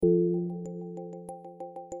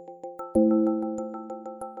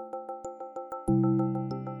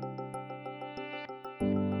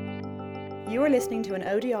You are listening to an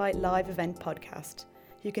ODI live event podcast.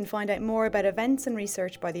 You can find out more about events and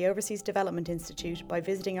research by the Overseas Development Institute by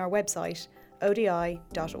visiting our website,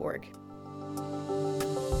 odi.org.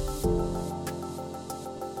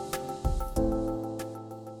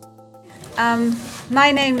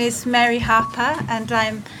 My name is Mary Harper and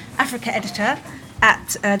I'm Africa editor at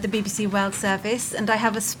the BBC World Service, and I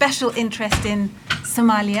have a special interest in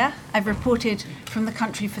Somalia. I've reported from the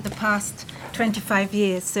country for the past 25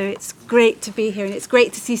 years, so it's great to be here, and it's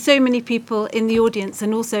great to see so many people in the audience,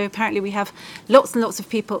 and also apparently we have lots and lots of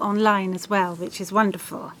people online as well, which is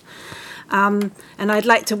wonderful. And I'd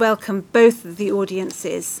like to welcome both of the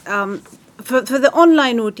audiences. For the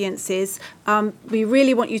online audiences, we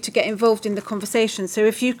really want you to get involved in the conversation. So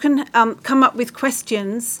if you can come up with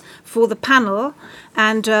questions for the panel,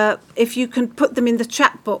 and if you can put them in the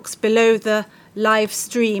chat box below the live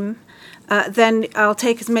stream, then I'll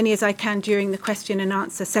take as many as I can during the question and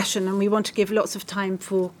answer session. And we want to give lots of time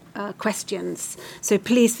for questions. So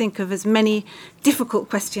please think of as many difficult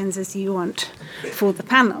questions as you want for the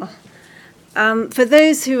panel. For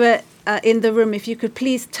those who are in the room, if you could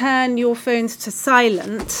please turn your phones to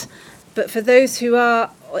silent. But for those who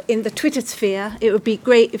are in the Twitter sphere, it would be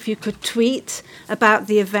great if you could tweet about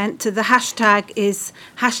the event. The hashtag is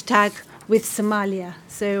 #WithSomalia.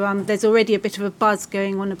 So there's already a bit of a buzz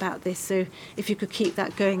going on about this. So if you could keep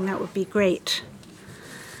that going, that would be great.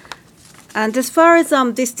 And as far as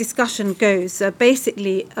this discussion goes,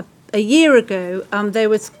 basically a year ago, there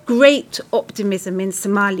was great optimism in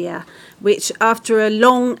Somalia, which after a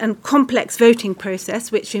long and complex voting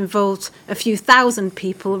process, which involved a few thousand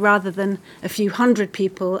people rather than a few hundred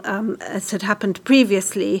people, as had happened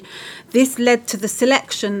previously, this led to the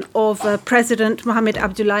selection of President Mohamed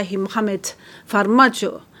Abdullahi Mohamed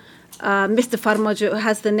Farmajo. Mr. Farmajo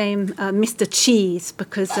has the name Mr. Cheese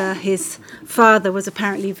because his father was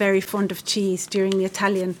apparently very fond of cheese during the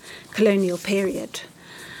Italian colonial period.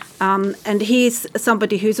 And he's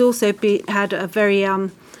somebody who's also had a very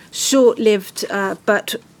short-lived,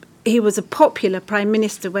 but he was a popular prime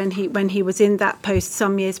minister when he was in that post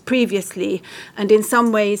some years previously. And in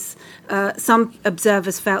some ways, some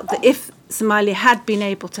observers felt that if Somalia had been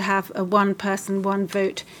able to have a one-person,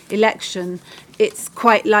 one-vote election, it's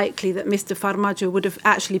quite likely that Mr. Farmajo would have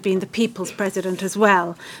actually been the people's president as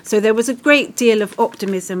well. So there was a great deal of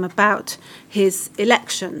optimism about his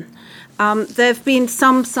election. There have been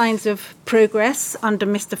some signs of progress under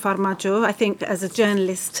Mr. Farmajo. I think as a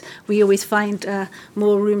journalist, we always find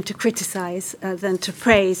more room to criticise than to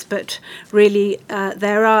praise. But really,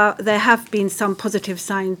 there have been some positive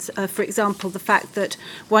signs. For example, the fact that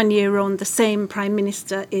 1 year on, the same prime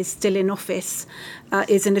minister is still in office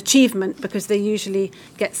is an achievement because they usually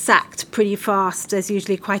get sacked pretty fast. There's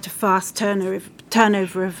usually quite a fast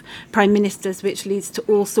turnover of prime ministers, which leads to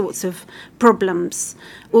all sorts of problems.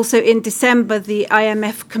 Also in December, the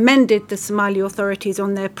IMF commended the Somali authorities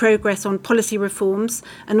on their progress on policy reforms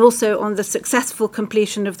and also on the successful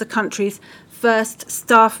completion of the country's first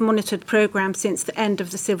staff-monitored programme since the end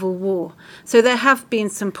of the civil war. So there have been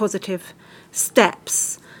some positive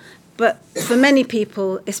steps. But for many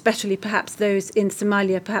people, especially perhaps those in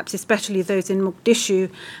Somalia, perhaps especially those in Mogadishu,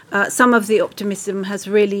 some of the optimism has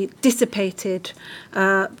really dissipated.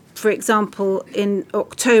 For example, in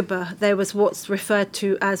October, there was what's referred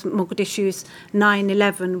to as Mogadishu's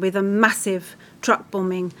 9/11, with a massive truck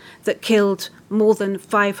bombing that killed more than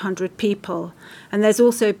 500 people. And there's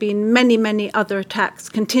also been many, many other attacks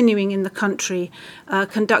continuing in the country,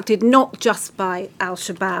 conducted not just by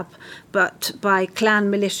Al-Shabaab, but by clan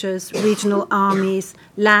militias, regional armies,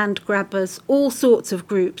 land grabbers, all sorts of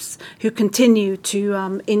groups who continue to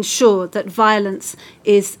ensure that violence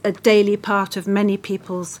is a daily part of many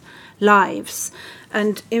people's lives.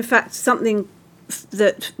 And in fact, something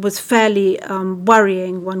that was fairly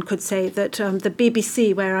worrying, one could say, that the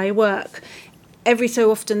BBC, where I work, every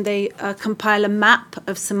so often they compile a map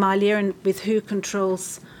of Somalia and with who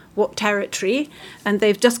controls what territory, and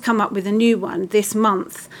they've just come up with a new one this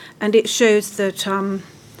month, and it shows that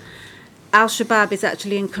Al-Shabaab is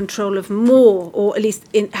actually in control of more, or at least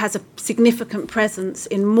has a significant presence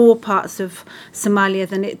in more parts of Somalia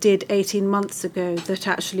than it did 18 months ago, that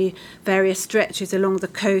actually various stretches along the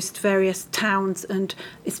coast, various towns, and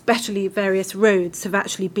especially various roads have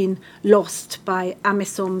actually been lost by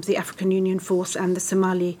AMISOM, the African Union Force, and the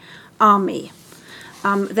Somali army.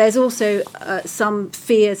 There's also some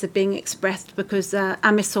fears are being expressed because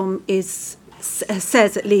AMISOM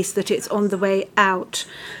says at least that it's on the way out.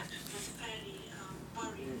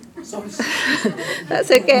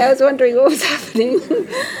 That's okay. I was wondering what was happening.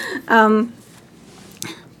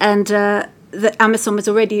 And that AMISOM has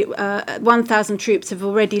already, 1,000 troops have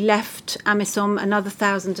already left AMISOM. Another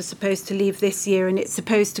 1,000 are supposed to leave this year, and it's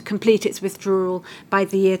supposed to complete its withdrawal by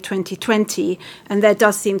the year 2020. And there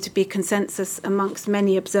does seem to be consensus amongst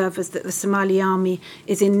many observers that the Somali army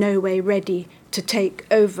is in no way ready to take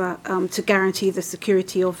over to guarantee the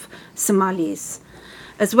security of Somalis.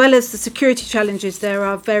 As well as the security challenges, there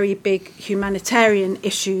are very big humanitarian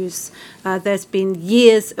issues. There's been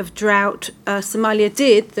years of drought. Somalia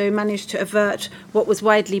did, though, manage to avert what was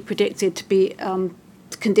widely predicted to be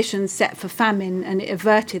conditions set for famine, and it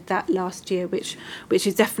averted that last year, which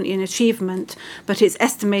is definitely an achievement. But it's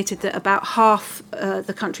estimated that about half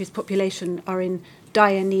the country's population are in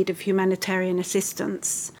dire need of humanitarian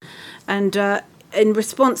assistance. And in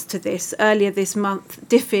response to this, earlier this month,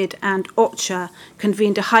 DFID and OCHA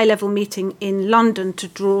convened a high-level meeting in London to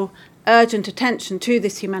draw urgent attention to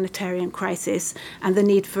this humanitarian crisis and the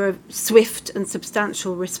need for a swift and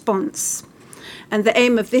substantial response. And the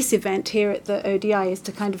aim of this event here at the ODI is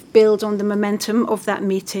to kind of build on the momentum of that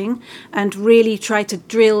meeting and really try to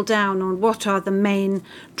drill down on what are the main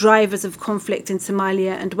drivers of conflict in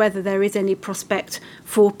Somalia and whether there is any prospect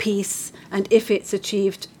for peace, and if it's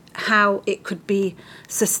achieved, how it could be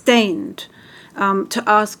sustained, to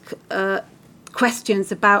ask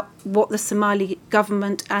questions about what the Somali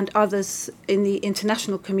government and others in the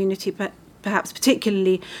international community, perhaps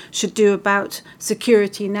particularly, should do about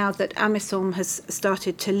security now that AMISOM has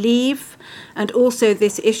started to leave. And also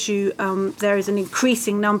this issue, there is an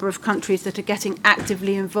increasing number of countries that are getting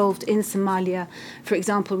actively involved in Somalia. For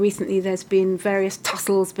example, recently there's been various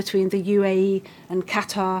tussles between the UAE and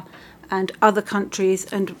Qatar and other countries,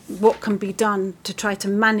 and what can be done to try to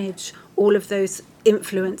manage all of those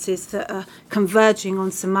influences that are converging on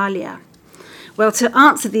Somalia. Well, to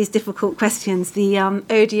answer these difficult questions, the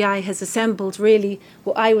ODI has assembled really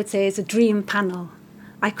what I would say is a dream panel.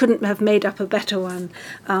 I couldn't have made up a better one.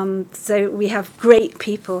 So we have great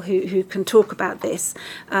people who can talk about this.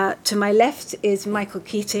 To my left is Michael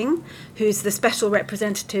Keating, who's the Special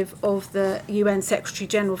Representative of the UN Secretary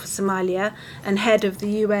General for Somalia and head of the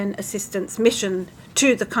UN Assistance Mission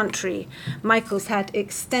to the country. Michael's had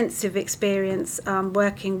extensive experience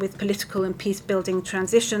working with political and peace-building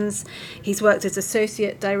transitions. He's worked as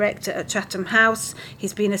Associate Director at Chatham House.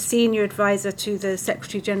 He's been a Senior Advisor to the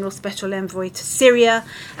Secretary General Special Envoy to Syria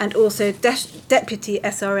and also Deputy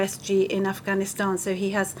SRSG in Afghanistan. So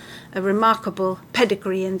he has a remarkable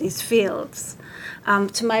pedigree in these fields.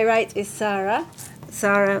 To my right is Sara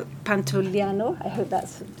Pantuliano, I hope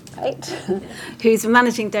that's right, who's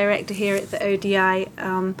Managing Director here at the ODI,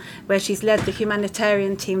 where she's led the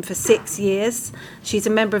humanitarian team for 6 years. She's a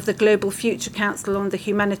member of the Global Future Council on the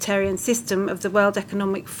Humanitarian System of the World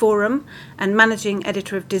Economic Forum and Managing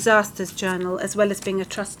Editor of Disasters Journal, as well as being a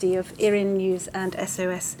trustee of IRIN News and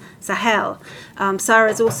SOS Sahel. Sara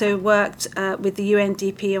has also worked with the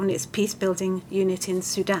UNDP on its peace-building unit in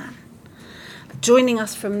Sudan. Joining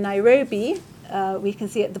us from Nairobi, we can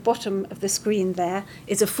see at the bottom of the screen there,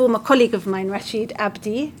 is a former colleague of mine, Rashid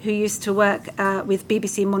Abdi, who used to work with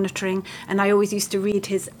BBC Monitoring, and I always used to read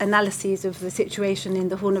his analyses of the situation in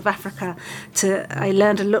the Horn of Africa. I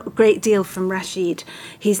learned a great deal from Rashid.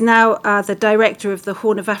 He's now the director of the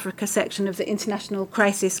Horn of Africa section of the International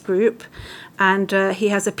Crisis Group, and he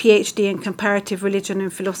has a PhD in comparative religion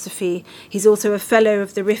and philosophy. He's also a fellow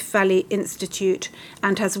of the Rift Valley Institute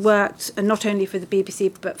and has worked not only for the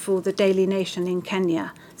BBC but for the Daily Nation in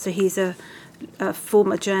Kenya. So he's a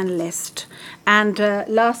former journalist. And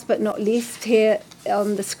last but not least, here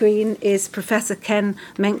on the screen is Professor Ken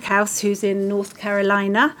Menkhaus, who's in North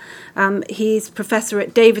Carolina. He's professor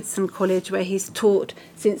at Davidson College, where he's taught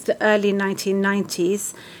since the early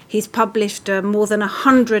 1990s. He's published more than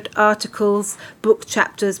 100 articles, book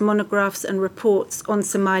chapters, monographs and reports on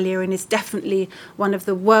Somalia, and is definitely one of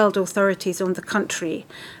the world authorities on the country.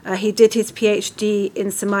 He did his PhD in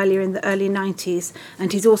Somalia in the early 90s,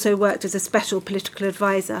 and he's also worked as a special political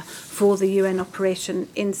advisor for the UN operation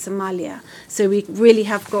in Somalia. So we really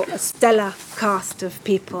have got a stellar cast of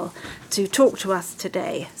people to talk to us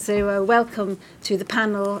today. So welcome to the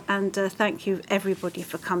panel, and thank you everybody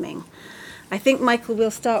for coming. I think, Michael,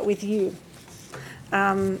 we'll start with you.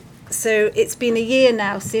 So it's been a year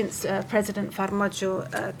now since President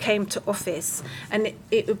Farmajo came to office, and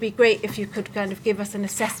it would be great if you could kind of give us an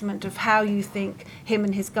assessment of how you think him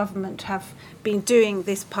and his government have been doing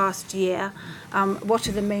this past year. What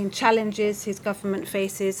are the main challenges his government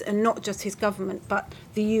faces, and not just his government, but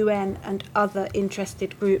the UN and other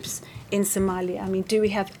interested groups in Somalia? I mean, do we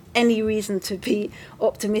have any reason to be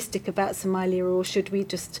optimistic about Somalia, or should we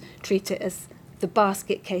just treat it as the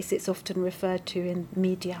basket case it's often referred to in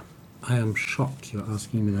media? I am shocked you're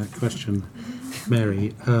asking me that question,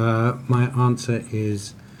 Mary. My answer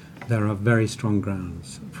is there are very strong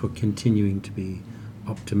grounds for continuing to be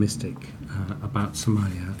optimistic about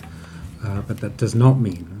Somalia, but that does not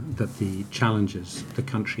mean that the challenges the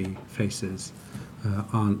country faces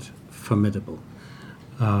aren't formidable.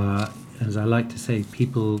 As I like to say,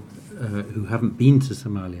 people who haven't been to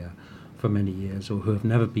Somalia for many years or who have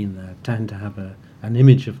never been there tend to have an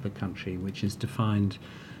image of the country which is defined,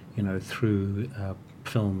 through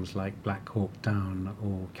films like Black Hawk Down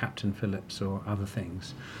or Captain Phillips or other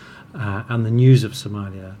things. And the news of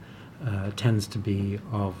Somalia tends to be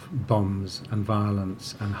of bombs and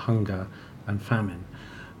violence and hunger and famine.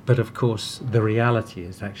 But of course, the reality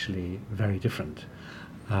is actually very different.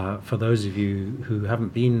 For those of you who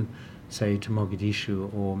haven't been, say, to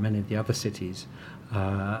Mogadishu or many of the other cities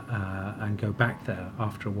and go back there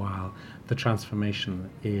after a while, the transformation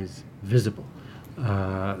is visible.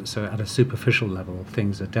 So at a superficial level,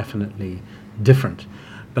 things are definitely different.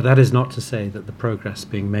 But that is not to say that the progress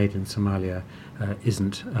being made in Somalia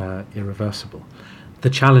isn't irreversible. The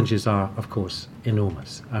challenges are, of course,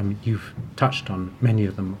 enormous. You've touched on many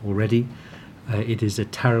of them already. It is a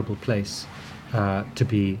terrible place to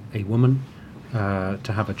be a woman,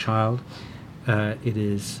 to have a child. It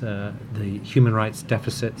is the human rights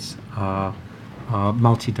deficits are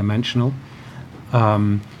multidimensional.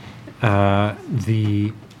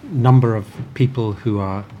 The number of people who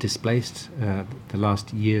are displaced, the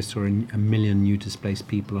last year saw 1 million new displaced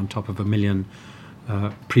people on top of 1 million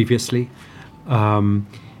previously.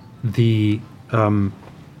 The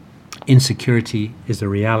insecurity is a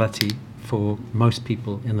reality for most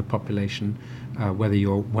people in the population, whether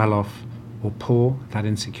you're well off or poor. That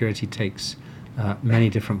insecurity takes many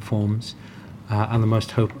different forms. And the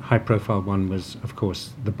most high-profile one was, of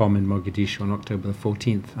course, the bomb in Mogadishu on October the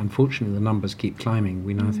 14th. Unfortunately, the numbers keep climbing.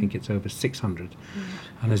 We now think it's over 600.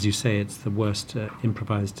 And as you say, it's the worst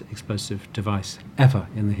improvised explosive device ever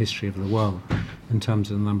in the history of the world in terms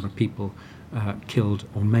of the number of people killed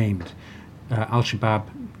or maimed. Al-Shabaab,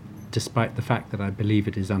 despite the fact that I believe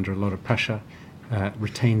it is under a lot of pressure,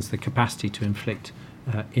 retains the capacity to inflict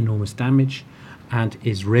enormous damage and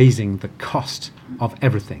is raising the cost of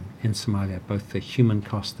everything in Somalia, both the human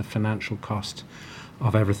cost, the financial cost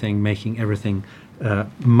of everything, making everything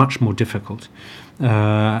much more difficult.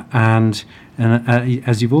 And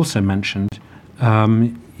as you've also mentioned,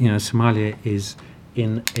 Somalia is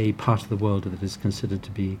in a part of the world that is considered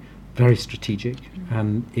to be very strategic,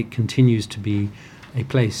 and it continues to be a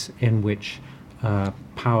place in which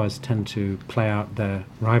powers tend to play out their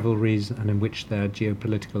rivalries and in which their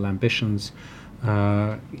geopolitical ambitions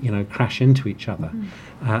crash into each other.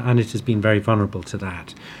 And it has been very vulnerable to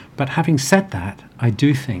that. But having said that, I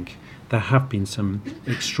do think there have been some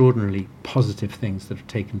extraordinarily positive things that have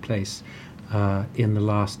taken place in the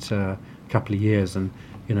last couple of years. And,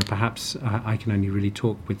 perhaps I can only really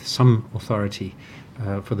talk with some authority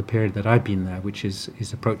for the period that I've been there, which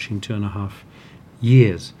is approaching 2.5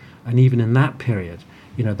 years. And even in that period,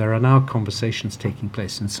 there are now conversations taking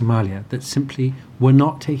place in Somalia that simply were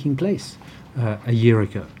not taking place a year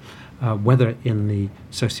ago, whether in the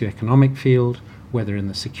socioeconomic field, whether in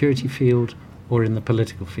the security field, or in the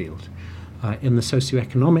political field. In the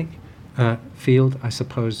socioeconomic field, I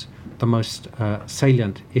suppose the most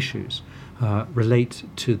salient issues relate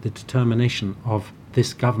to the determination of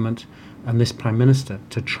this government and this Prime Minister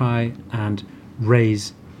to try and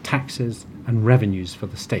raise taxes and revenues for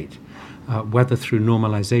the state, whether through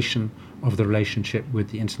normalization of the relationship with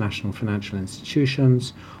the international financial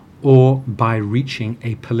institutions, or by reaching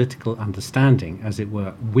a political understanding, as it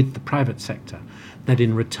were, with the private sector, that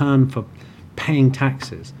in return for paying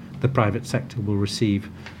taxes, the private sector will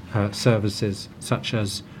receive services such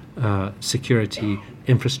as security,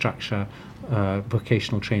 infrastructure,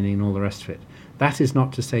 vocational training, and all the rest of it. That is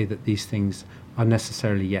not to say that these things are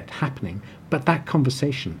necessarily yet happening, but that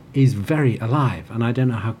conversation is very alive, and I don't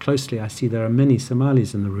know how closely I see there are many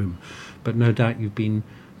Somalis in the room, but no doubt you've been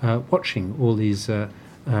watching all these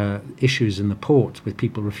issues in the port with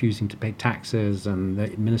people refusing to pay taxes and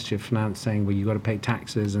the Ministry of Finance saying, well, you've got to pay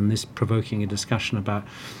taxes, and this provoking a discussion about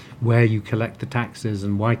where you collect the taxes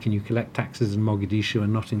and why can you collect taxes in Mogadishu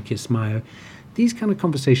and not in Kismayo. These kind of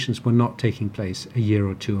conversations were not taking place a year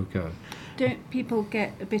or two ago. Don't people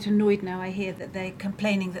get a bit annoyed now? I hear that they're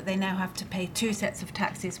complaining that they now have to pay 2 sets of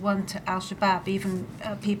taxes, one to Al-Shabaab, even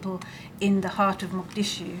people in the heart of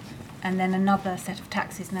Mogadishu, and then another set of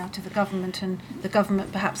taxes now to the government, and the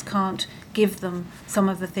government perhaps can't give them some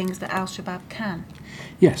of the things that Al-Shabaab can.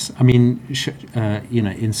 Yes, I mean,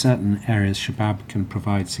 in certain areas, Shabaab can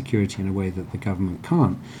provide security in a way that the government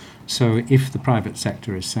can't. So if the private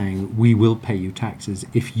sector is saying, we will pay you taxes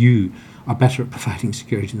if you are better at providing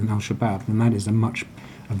security than Al-Shabaab, then that is a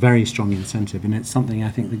very strong incentive, and it's something I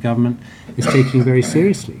think the government is taking very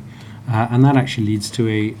seriously. And that actually leads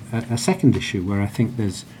to a second issue where I think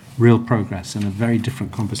there's real progress and a very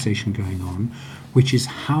different conversation going on, which is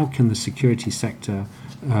how can the security sector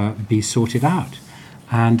be sorted out?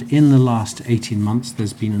 And in the last 18 months,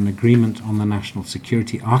 there's been an agreement on the national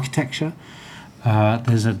security architecture.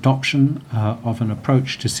 There's adoption of an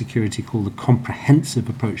approach to security called the comprehensive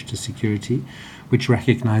approach to security, which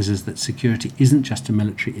recognizes that security isn't just a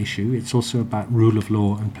military issue. It's also about rule of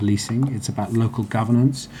law and policing. It's about local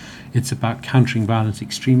governance. It's about countering violent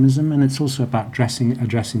extremism. And it's also about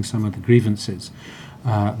addressing some of the grievances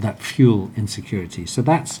that fuel insecurity. So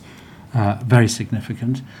that's very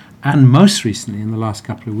significant. And most recently, in the last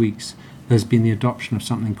couple of weeks, there's been the adoption of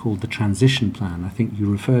something called the transition plan. I think you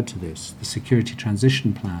referred to this, the security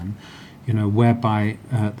transition plan, whereby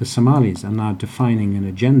the Somalis are now defining an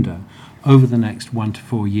agenda over the next 1 to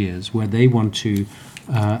 4 years where they want to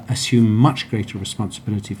assume much greater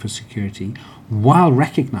responsibility for security while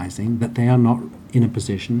recognizing that they are not in a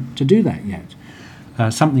position to do that yet.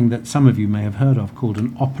 Something that some of you may have heard of called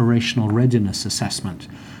an operational readiness assessment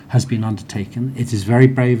has been undertaken. It is very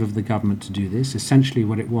brave of the government to do this. Essentially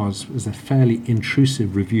what it was a fairly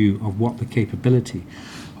intrusive review of what the capability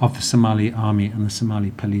of the Somali army and the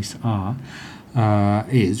Somali police and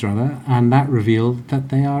that revealed that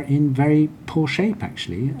they are in very poor shape,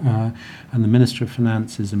 actually. And the Minister of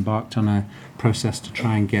Finance has embarked on a process to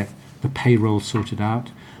try and get the payroll sorted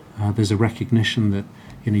out. There's a recognition that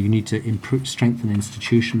you need to strengthen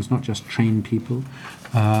institutions, not just train people,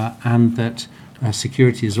 and that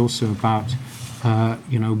security is also about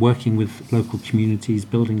working with local communities,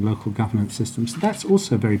 building local governance systems. That's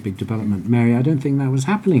also a very big development. Mary, I don't think that was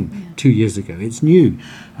happening 2 years ago. It's new.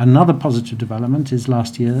 Another positive development is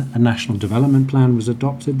last year a national development plan was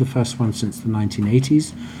adopted, the first one since the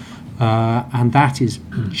 1980s. And that is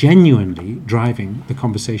genuinely driving the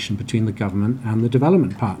conversation between the government and the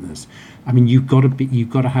development partners. I mean, you've got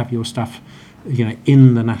to have your stuff,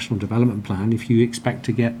 in the national development plan if you expect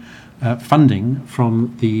to get funding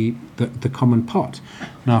from the common pot.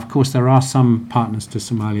 Now, of course, there are some partners to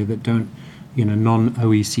Somalia that don't,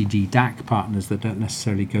 non-OECD DAC partners that don't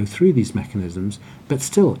necessarily go through these mechanisms, but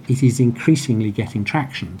still, it is increasingly getting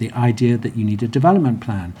traction. The idea that you need a development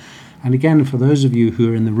plan. And again, for those of you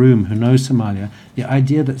who are in the room who know Somalia, the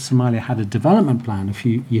idea that Somalia had a development plan a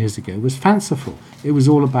few years ago was fanciful. It was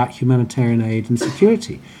all about humanitarian aid and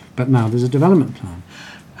security. But now there's a development plan.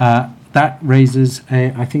 That raises,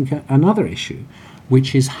 I think, another issue,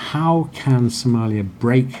 which is how can Somalia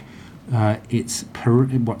break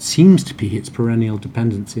what seems to be its perennial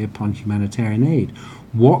dependency upon humanitarian aid?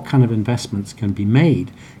 What kind of investments can be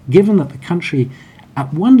made, given that the country,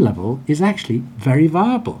 at one level, is actually very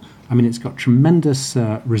viable? I mean, it's got tremendous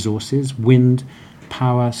resources, wind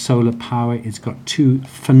power, solar power. It's got 2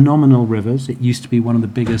 phenomenal rivers. It used to be one of the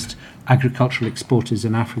biggest agricultural exporters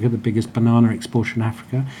in Africa, the biggest banana exporter in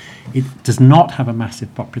Africa. It does not have a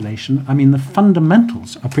massive population. I mean, the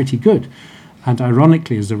fundamentals are pretty good. And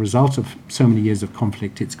ironically, as a result of so many years of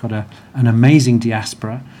conflict, it's got an amazing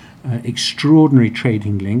diaspora, extraordinary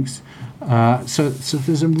trading links. So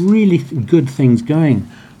there's some really good things going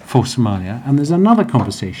for Somalia. And there's another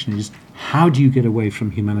conversation, is how do you get away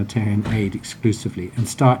from humanitarian aid exclusively and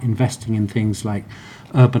start investing in things like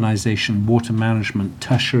urbanization, water management,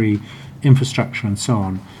 tertiary infrastructure, and so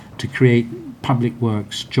on, to create public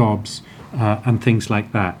works, jobs, and things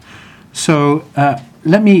like that. So I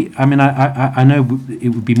know it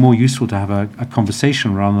would be more useful to have a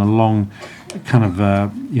conversation rather than a long kind of,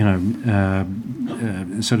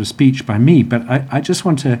 sort of speech by me, but I just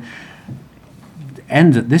want to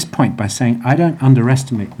end at this point by saying I don't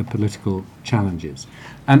underestimate the political challenges.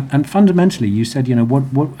 And fundamentally, you said,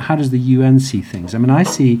 how does the UN see things? I mean, I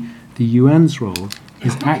see the UN's role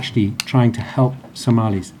is actually trying to help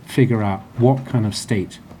Somalis figure out what kind of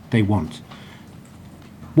state they want.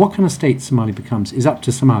 What kind of state Somalia becomes is up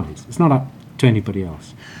to Somalis. It's not up to anybody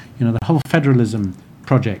else. The whole federalism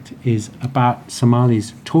project is about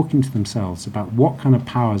Somalis talking to themselves about what kind of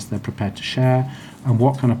powers they're prepared to share and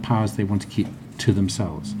what kind of powers they want to keep to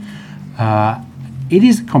themselves. It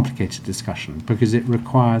is a complicated discussion because it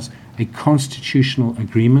requires a constitutional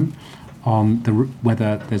agreement on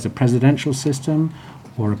whether there's a presidential system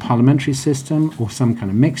or a parliamentary system or some kind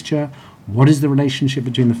of mixture. What is the relationship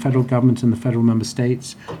between the federal government and the federal member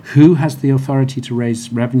states? Who has the authority to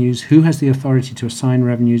raise revenues? Who has the authority to assign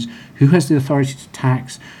revenues? Who has the authority to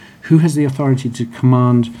tax? Who has the authority to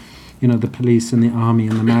command, the police and the army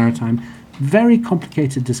and the maritime? very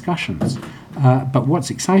complicated discussions. But what's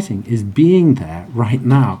exciting is being there right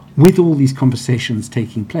now with all these conversations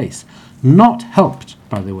taking place, not helped,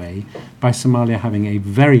 by the way, by Somalia having a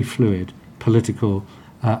very fluid political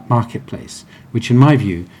marketplace, which in my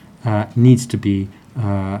view needs to be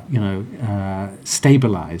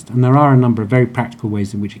stabilized. And there are a number of very practical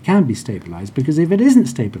ways in which it can be stabilized, because if it isn't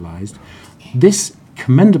stabilized, this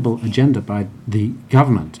commendable agenda by the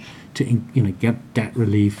government to get debt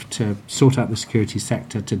relief, to sort out the security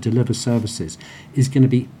sector, to deliver services, is going to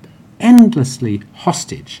be endlessly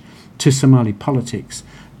hostage to Somali politics.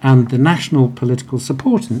 And the national political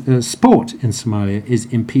sport in Somalia is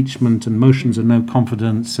impeachment and motions of no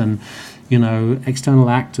confidence and, external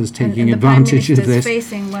actors taking advantage of this.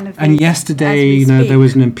 Facing one of and these yesterday, there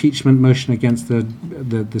was an impeachment motion against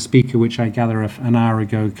the speaker, which I gather an hour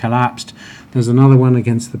ago collapsed. There's another one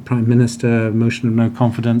against the Prime Minister, motion of no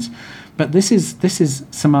confidence. But this is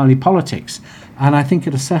Somali politics. And I think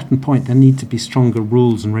at a certain point there need to be stronger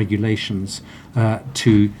rules and regulations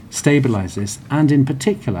to stabilize this, and in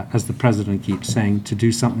particular, as the President keeps saying, to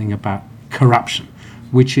do something about corruption,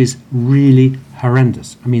 which is really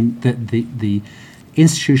horrendous. I mean, the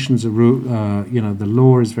institutions are, the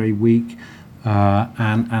law is very weak,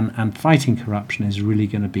 and fighting corruption is really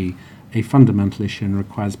going to be a fundamental issue and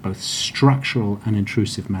requires both structural and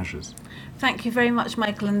intrusive measures. Thank you very much,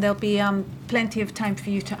 Michael, and there'll be plenty of time for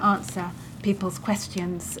you to answer people's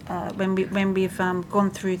questions when we've gone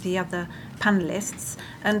through the other panelists.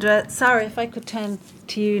 And Sarah, if I could turn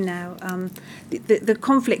to you now. The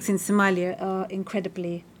conflicts in Somalia are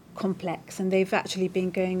incredibly complex, and they've actually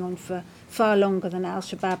been going on for far longer than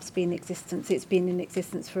Al-Shabaab's been in existence. It's been in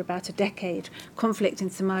existence for about a decade. Conflict in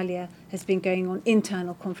Somalia has been going on,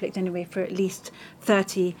 internal conflict anyway, for at least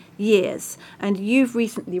 30 years. And you've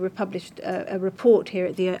recently republished a report here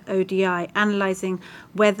at the ODI analysing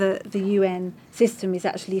whether the UN system is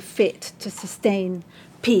actually fit to sustain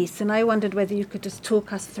peace. And I wondered whether you could just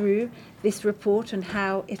talk us through this report and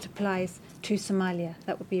how it applies to Somalia.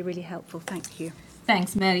 That would be really helpful. Thank you.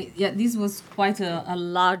 Thanks, Mary. Yeah, this was quite a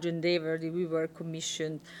large endeavor that we were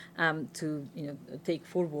commissioned to take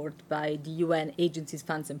forward by the UN agencies,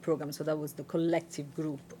 funds and programs. So that was the collective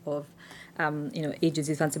group of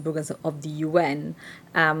agencies, funds and programs of the UN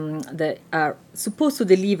that are supposed to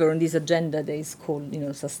deliver on this agenda that is called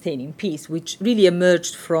sustaining peace, which really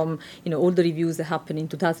emerged from all the reviews that happened in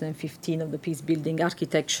 2015 of the peace building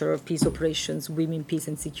architecture, peace operations, women, peace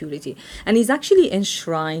and security, and is actually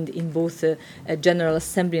enshrined in both a General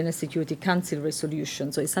Assembly and a Security Council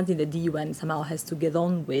resolution. So it's something that the UN somehow has to get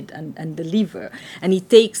on with and deliver. And it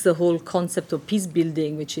takes the whole concept of peace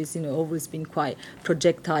building, which is always been quite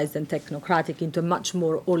projectized and technocratic, into a much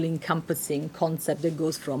more all-encompassing concept that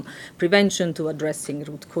goes from prevention to addressing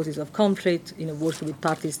root causes of conflict, working with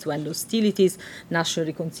parties to end hostilities, national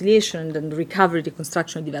reconciliation, and then recovery,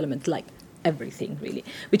 reconstruction, and development, like everything really,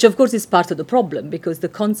 which of course is part of the problem because the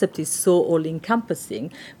concept is so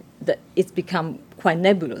all-encompassing that it's become quite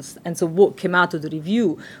nebulous. And so what came out of the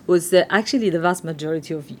review was that actually the vast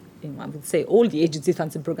majority of, I would say all the agencies,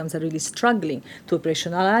 funds and programs are really struggling to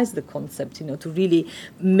operationalize the concept, to really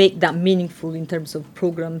make that meaningful in terms of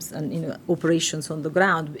programs and, operations on the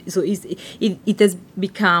ground. So it has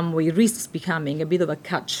become, or it risks becoming a bit of a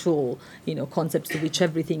catch-all, concept to which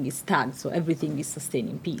everything is tagged, so everything is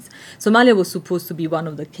sustaining peace. Somalia was supposed to be one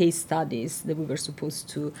of the case studies that we were supposed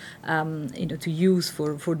to, to use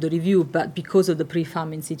for the review, but because of the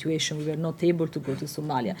pre-famine situation, we were not able to go to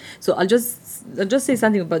Somalia. So I'll just say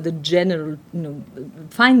something about the general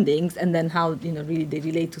findings and then how really they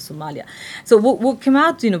relate to Somalia. So what came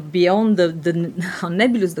out beyond the how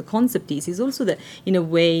nebulous the concept is also that in a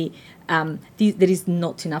way there is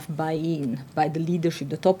not enough buy-in by the leadership,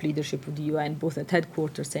 the top leadership of the UN, both at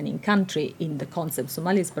headquarters and in country, in the concept.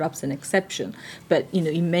 Somalia is perhaps an exception, but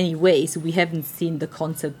in many ways we haven't seen the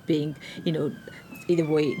concept being in a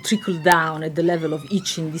way trickle down at the level of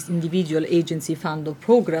each in this individual agency, fund or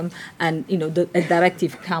program, and a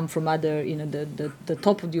directive come from other the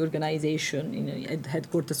top of the organization at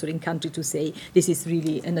headquarters or in country to say this is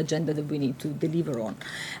really an agenda that we need to deliver on.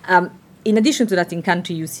 In addition to that, in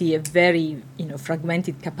country, you see a very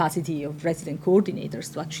fragmented capacity of resident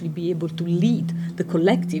coordinators to actually be able to lead the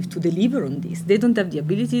collective to deliver on this. They don't have the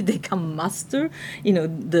ability, they can muster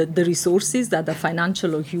the resources that are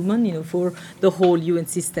financial or human for the whole UN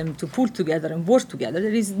system to pull together and work together.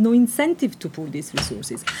 There is no incentive to pull these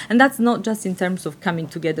resources. And that's not just in terms of coming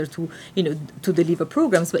together to to deliver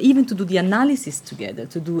programs, but even to do the analysis together,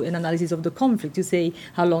 to do an analysis of the conflict, to say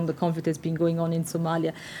how long the conflict has been going on in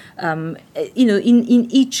Somalia. in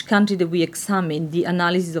each country that we examine, the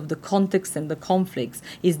analysis of the context and the conflicts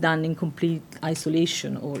is done in complete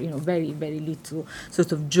isolation, or very, very little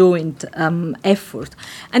sort of joint effort.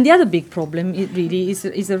 And the other big problem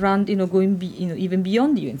is around going even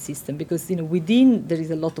beyond the UN system, because within there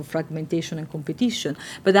is a lot of fragmentation and competition,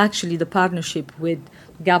 but actually the partnership with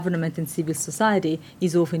government and civil society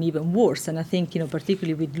is often even worse. And I think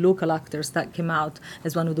particularly with local actors, that came out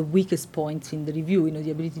as one of the weakest points in the review.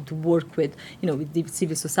 The ability to work with with the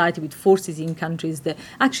civil society, with forces in countries that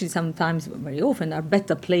actually sometimes, very often, are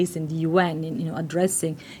better placed in the UN in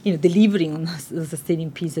addressing delivering on the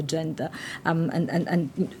sustaining peace agenda,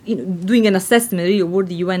 and doing an assessment really of what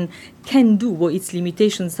the UN can do, what its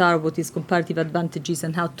limitations are, what its comparative advantages,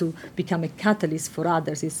 and how to become a catalyst for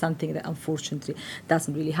others is something that unfortunately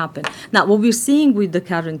doesn't really happen. Now, what we're seeing with the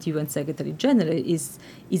current UN Secretary General is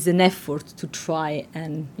an effort to try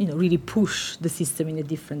and really push the system in a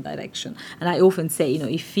different direction. And I often say,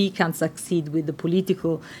 if he can succeed with the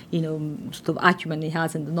political sort of acumen he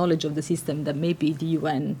has and the knowledge of the system, then maybe the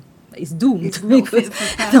UN is doomed. Because,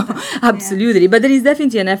 absolutely. Yeah. But there is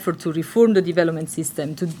definitely an effort to reform the development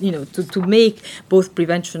system, to make both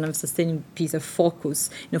prevention and sustaining peace a focus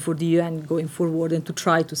for the UN going forward, and to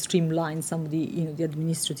try to streamline some of the the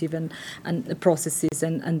administrative and processes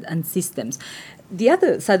and systems. The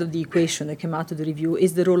other side of the equation that came out of the review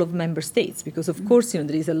is the role of member states, because of course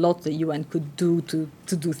there is a lot the UN could do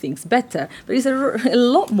to do things better, but there's a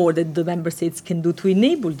lot more that the member states can do to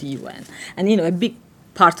enable the UN. And a big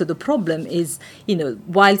part of the problem is,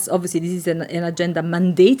 whilst obviously this is an agenda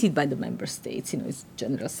mandated by the member states, it's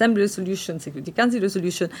General Assembly resolution, Security Council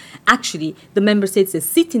resolution, actually the member states that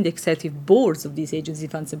sit in the executive boards of these agency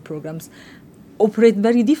funds and programs operate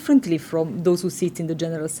very differently from those who sit in the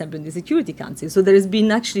General Assembly and the Security Council. So there has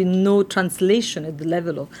been actually no translation at the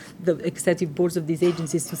level of the executive boards of these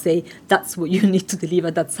agencies to say that's what you need to deliver,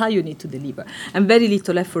 that's how you need to deliver. And very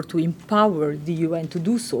little effort to empower the UN to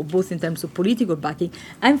do so, both in terms of political backing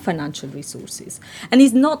and financial resources. And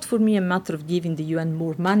it's not for me a matter of giving the UN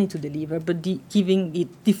more money to deliver, but giving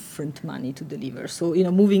it different money to deliver. So,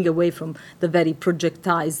 moving away from the very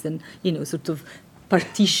projectized and, sort of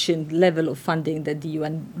partitioned level of funding that the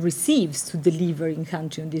UN receives to deliver in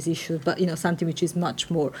country on these issues, but something which is much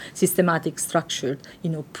more systematic, structured,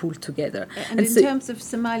 pulled together. And in so, terms of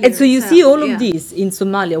Somalia, and so you see all of these in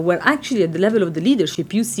Somalia, where actually at the level of the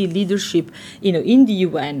leadership, you see leadership, in the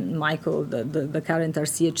UN. Michael, the current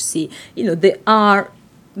RCHC, they are,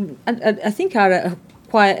 I think, are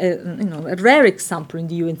quite a rare example in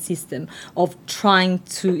the UN system of trying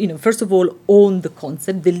to, first of all, own the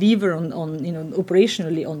concept, deliver on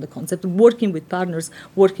operationally on the concept, working with partners,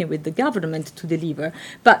 working with the government to deliver,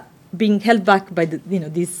 but being held back by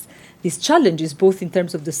these challenges, both in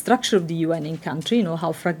terms of the structure of the UN in country,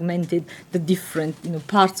 how fragmented the different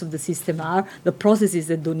parts of the system are, the processes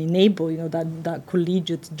that don't enable that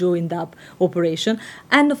collegiate joined up operation,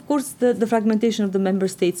 and of course the fragmentation of the member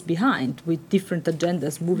states behind, with different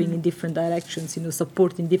agendas moving in different directions,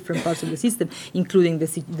 supporting different parts of the system, including the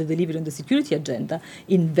delivery on the security agenda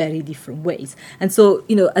in very different ways. And so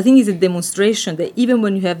I think it's a demonstration that even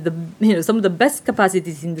when you have some of the best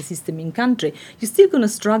capacities in the system in country, you're still going to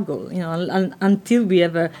struggle until we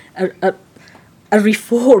have a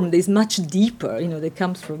reform that is much deeper, that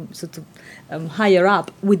comes from sort of higher up,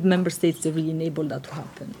 with member states that really enable that to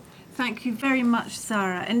happen. Thank you very much,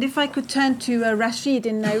 Sarah. And if I could turn to Rashid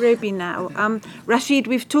in Nairobi now. Rashid,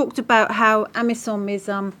 we've talked about how AMISOM is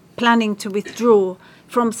planning to withdraw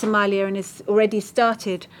from Somalia and has already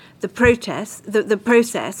started the process.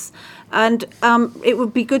 And it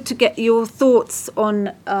would be good to get your thoughts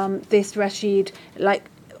on this, Rashid, like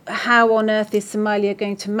how on earth is Somalia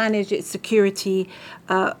going to manage its security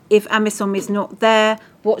if AMISOM is not there?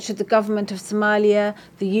 What should the government of Somalia,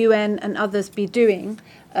 the UN and others be doing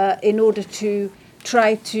in order to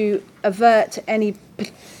try to avert any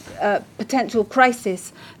potential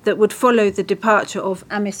crisis that would follow the departure of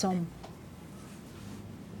AMISOM?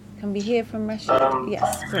 Can we hear from Rashid?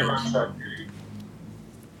 Yes, great.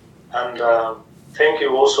 And thank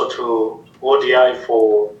you also to ODI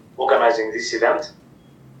for organizing this event.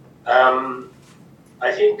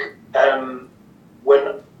 I think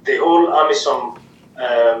when the whole AMISOM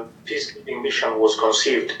peacekeeping mission was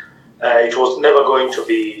conceived, it was never going to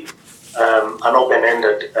be an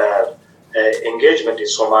open-ended engagement in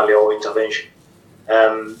Somalia or intervention.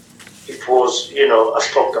 It was, a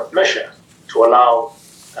stopgap measure to allow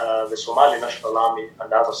the Somali National Army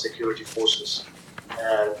and other security forces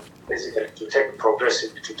basically to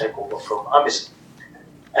take over from AMISOM.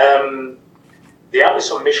 The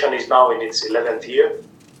AMISOM mission is now in its 11th year,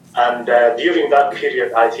 and during that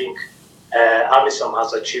period, I think AMISOM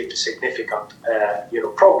has achieved significant,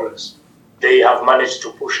 progress. They have managed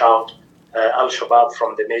to push out Al-Shabaab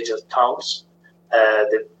from the major towns,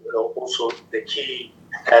 also the key,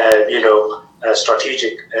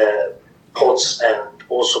 strategic ports and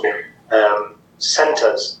also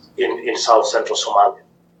centers in South Central Somalia.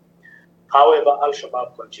 However,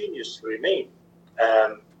 Al-Shabaab continues to remain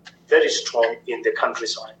very strong in the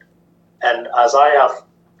countryside. And as I have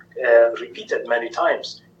repeated many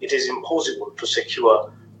times, it is impossible to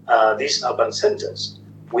secure these urban centers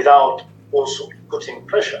without also putting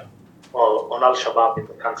pressure on Al-Shabaab in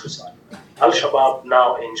the countryside. Al-Shabaab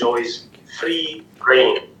now enjoys free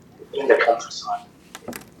reign in the countryside.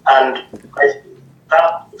 And I think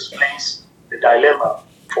that explains the dilemma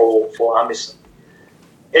for AMISOM.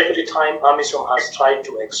 Every time AMISOM has tried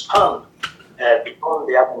to expand beyond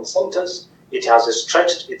the urban centers, it has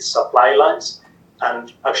stretched its supply lines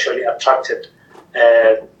and actually attracted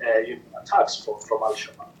attacks from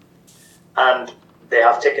Al-Shabaab. And they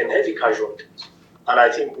have taken heavy casualties. And I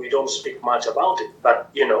think we don't speak much about it, but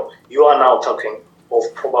you are now talking of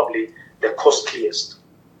probably the costliest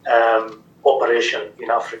operation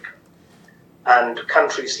in Africa. And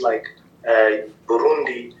countries like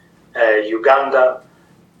Burundi, Uganda,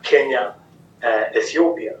 Kenya,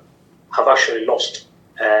 Ethiopia have actually lost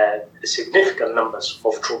significant numbers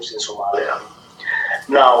of troops in Somalia.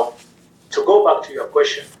 Now, to go back to your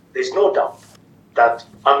question, there's no doubt that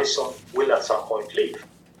AMISOM will at some point leave.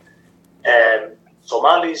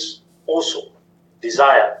 Somalis also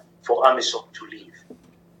desire for AMISOM to leave.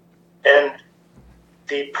 And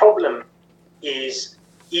the problem is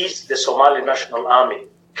the Somali National Army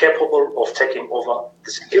capable of taking over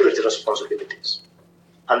the security responsibilities?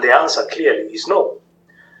 And the answer clearly is no.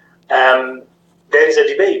 There is a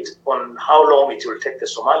debate on how long it will take the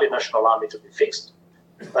Somali National Army to be fixed,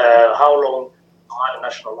 how long the Somali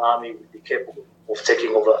National Army will be capable of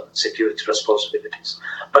taking over security responsibilities.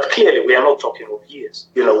 But clearly, we are not talking of years.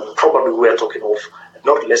 Probably we are talking of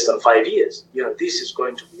not less than 5 years. This is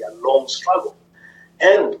going to be a long struggle.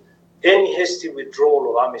 And any hasty withdrawal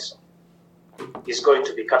of AMISOM is going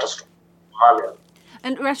to be catastrophic for Somalia.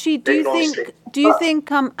 And Rashid, do you think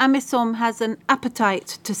AMISOM has an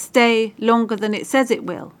appetite to stay longer than it says it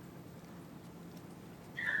will?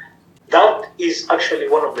 That is actually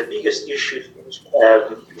one of the biggest issues.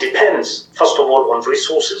 Depends, first of all, on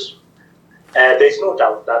resources. There is no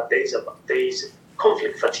doubt that there is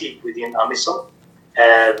conflict fatigue within AMISOM.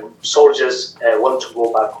 Soldiers want to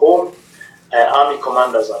go back home. Army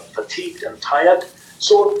commanders are fatigued and tired.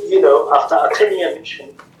 So, after a 10-year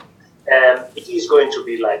mission, it is going to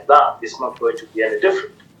be like that. It's not going to be any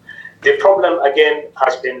different. The problem, again,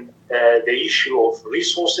 has been the issue of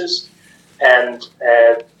resources, and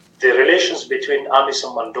the relations between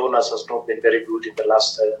AMISOM and donors has not been very good in the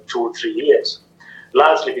last 2 or 3 years,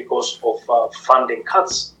 largely because of funding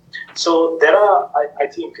cuts. So there are, I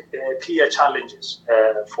think, clear challenges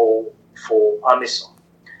for AMISOM.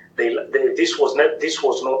 This was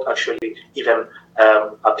not actually even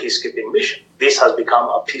a peacekeeping mission. This has become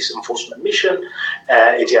a peace enforcement mission.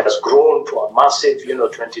 It has grown to a massive,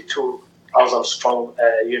 22,000 strong,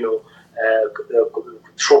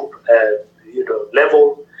 troop,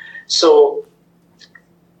 level. So,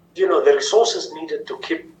 the resources needed to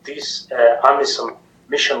keep this AMISOM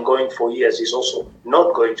mission going for years is also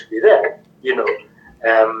not going to be there.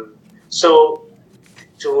 So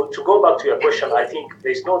to go back to your question, I think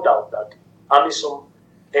there is no doubt that AMISOM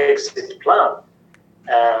exit plan,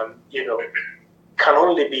 can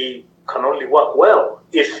only work well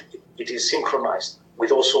if it is synchronized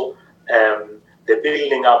with also the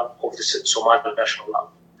building up of the Somali National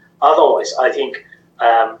Army. Otherwise, I think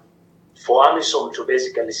for AMISOM to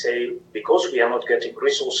basically say, because we are not getting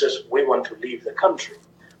resources, we want to leave the country,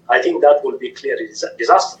 I think that will be clearly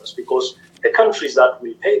disastrous, because the countries that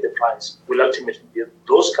will pay the price will ultimately be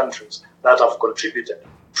those countries that have contributed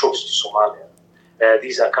troops to Somalia.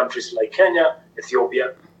 These are countries like Kenya,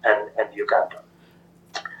 Ethiopia, and Uganda.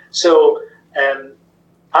 So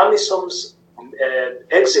AMISOM's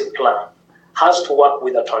exit plan has to work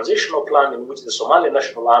with a transitional plan in which the Somali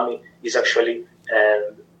National Army is actually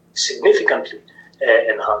significantly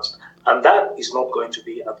enhanced. And that is not going to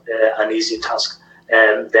be an easy task.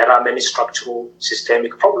 There are many structural,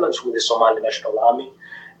 systemic problems with the Somali National Army.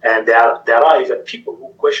 And there are even people who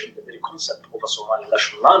question the very concept of a Somali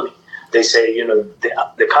National Army. They say,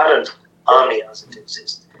 the current army as it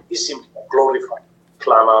exists is simply a glorified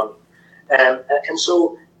clan army. And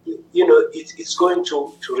so, it's going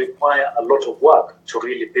to require a lot of work to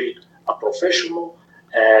really build a professional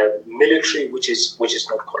military which is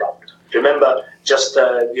not corrupt. Remember, just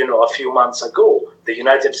a few months ago, the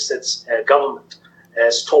United States government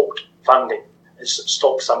stopped funding,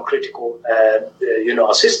 stopped some critical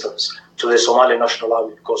assistance to the Somali National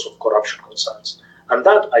Army because of corruption concerns, and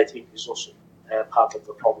that I think is also part of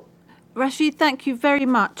the problem. Rashid, thank you very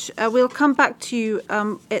much. We'll come back to you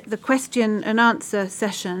at the question and answer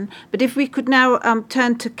session. But if we could now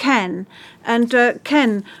turn to Ken. And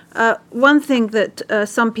Ken, one thing that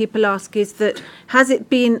some people ask is that has it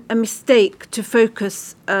been a mistake to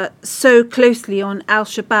focus so closely on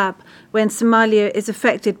Al-Shabaab when Somalia is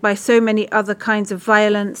affected by so many other kinds of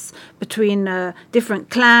violence between different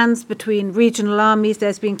clans, between regional armies?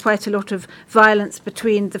 There's been quite a lot of violence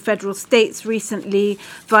between the federal states recently,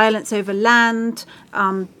 violence over land,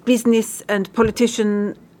 business and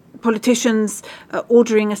politicians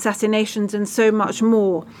ordering assassinations and so much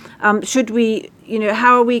more. Should we,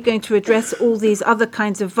 how are we going to address all these other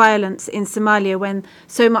kinds of violence in Somalia when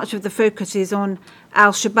so much of the focus is on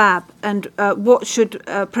Al-Shabaab? And what should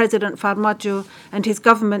President Farmajo and his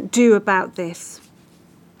government do about this?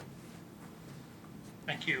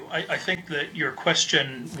 Thank you. I think that your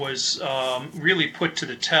question was really put to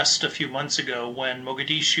the test a few months ago when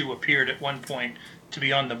Mogadishu appeared at one point to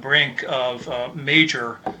be on the brink of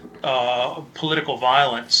major political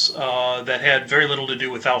violence that had very little to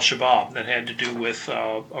do with Al-Shabaab, that had to do with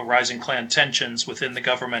rising clan tensions within the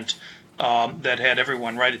government that had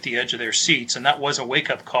everyone right at the edge of their seats. And that was a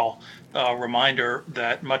wake-up call, reminder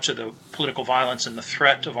that much of the political violence and the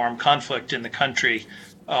threat of armed conflict in the country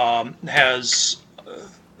has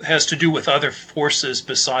to do with other forces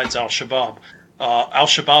besides Al-Shabaab.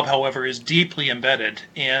 Al-Shabaab, however, is deeply embedded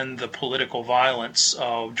in the political violence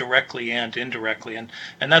directly and indirectly, and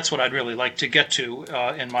that's what I'd really like to get to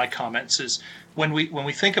in my comments. Is when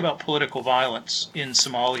we think about political violence in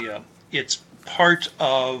Somalia, it's part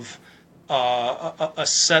of a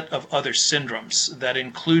set of other syndromes that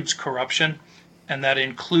includes corruption, and that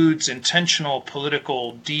includes intentional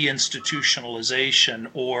political deinstitutionalization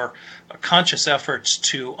or conscious efforts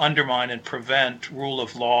to undermine and prevent rule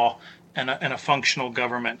of law and a functional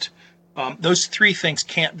government. Those three things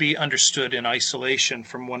can't be understood in isolation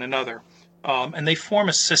from one another. And they form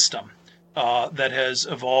a system that has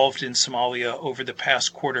evolved in Somalia over the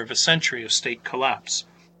past quarter of a century of state collapse.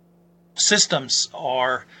 Systems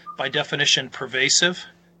are, by definition, pervasive.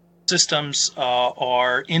 Systems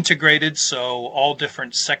are integrated, so all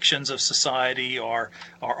different sections of society are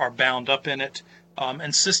bound up in it.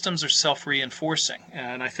 And systems are self-reinforcing.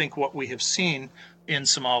 And I think what we have seen in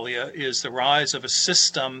Somalia is the rise of a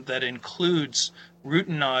system that includes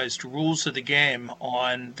routinized rules of the game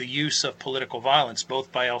on the use of political violence,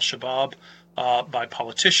 both by Al-Shabaab, by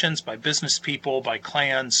politicians, by business people, by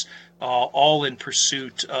clans, all in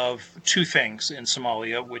pursuit of two things in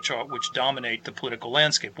Somalia, which dominate the political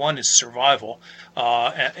landscape. One is survival,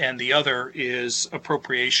 and the other is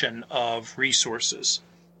appropriation of resources.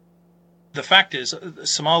 The fact is,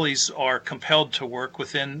 Somalis are compelled to work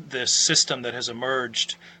within this system that has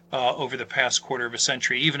emerged over the past quarter of a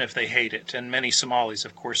century, even if they hate it. And many Somalis,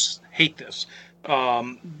 of course, hate this.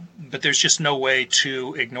 But there's just no way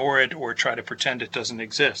to ignore it or try to pretend it doesn't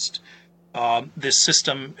exist. This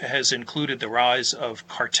system has included the rise of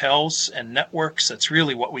cartels and networks. That's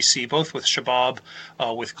really what we see, both with Shabaab,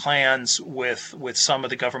 with clans, with some of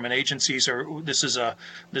the government agencies. This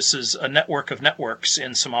is a network of networks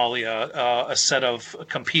in Somalia, a set of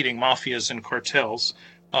competing mafias and cartels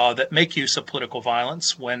that make use of political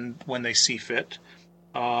violence when they see fit.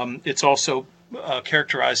 It's also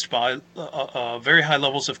characterized by very high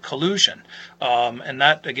levels of collusion. And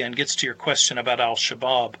that, again, gets to your question about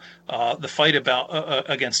Al-Shabaab. The fight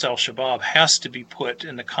against Al-Shabaab has to be put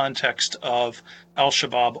in the context of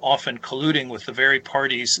Al-Shabaab often colluding with the very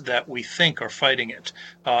parties that we think are fighting it.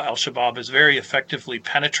 Al-Shabaab has very effectively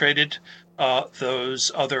penetrated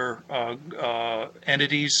those other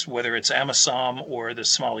entities, whether it's AMISOM or the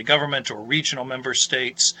Somali government or regional member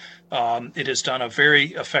states. It has done a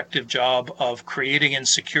very effective job of creating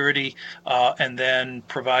insecurity and then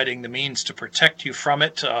providing the means to protect you from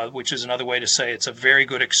it, which is another way to say it's a very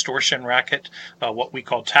good extortion racket, what we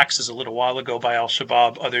called taxes a little while ago by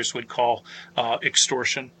Al-Shabaab, others would call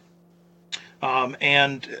extortion.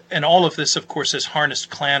 And all of this, of course, has harnessed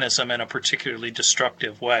clanism in a particularly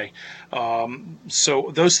destructive way.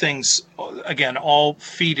 So those things, again, all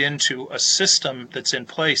feed into a system that's in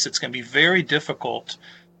place. It's going to be very difficult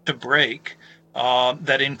to break.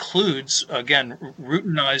 That includes, again,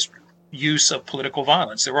 routinized use of political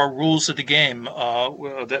violence. There are rules of the game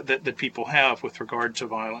that people have with regard to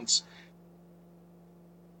violence.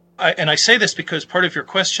 I say this because part of your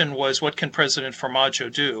question was, what can President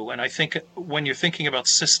Formaggio do? And I think when you're thinking about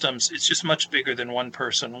systems, it's just much bigger than one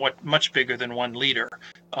person, much bigger than one leader.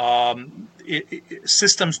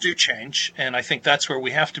 Systems do change, and I think that's where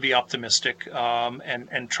we have to be optimistic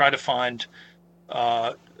and try to find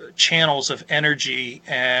channels of energy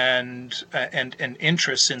and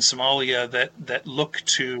interests in Somalia that look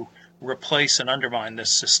to replace and undermine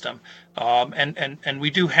this system, and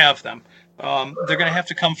we do have them. They're going to have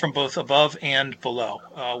to come from both above and below.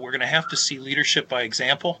 We're going to have to see leadership by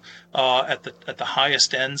example at the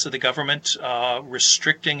highest ends of the government,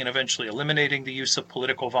 restricting and eventually eliminating the use of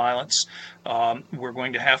political violence. We're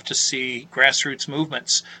going to have to see grassroots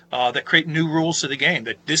movements that create new rules of the game,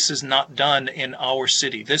 that this is not done in our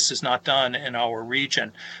city, this is not done in our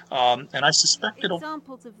region. And I suspect it'll...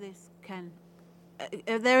 Examples of this, Ken?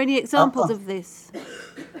 Are there any examples of this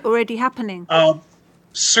already happening?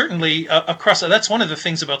 Certainly, across. That's one of the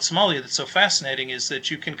things about Somalia that's so fascinating, is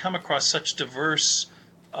that you can come across such diverse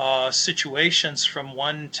situations from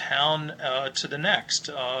one town to the next.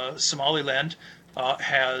 Somaliland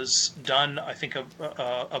has done, I think,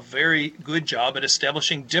 a very good job at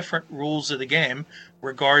establishing different rules of the game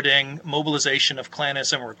regarding mobilization of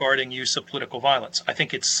clanism, regarding use of political violence. I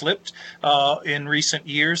think it's slipped in recent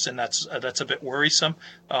years, and that's a bit worrisome.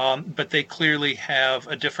 But they clearly have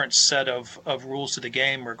a different set of rules of the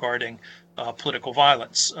game regarding political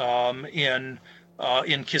violence. In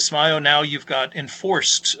Kismayo now you've got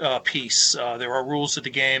enforced peace. There are rules of the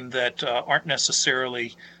game that aren't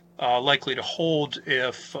necessarily likely to hold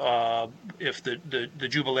if the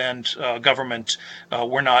Jubaland government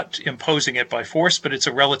were not imposing it by force, but it's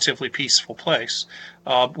a relatively peaceful place.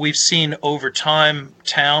 We've seen over time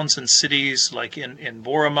towns and cities like in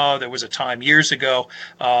Boroma. There was a time years ago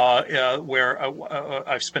where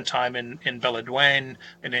I've spent time in Beledweyne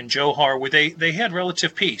and in Johar, where they had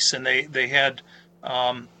relative peace, and they had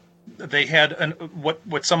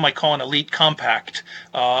what some might call an elite compact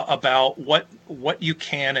about what you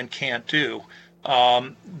can and can't do.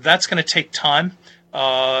 That's going to take time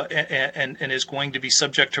and is going to be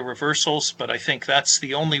subject to reversals, but I think that's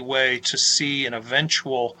the only way to see an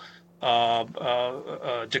eventual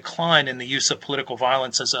decline in the use of political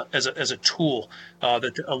violence as a tool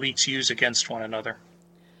that the elites use against one another.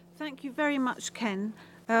 Thank you very much, Ken.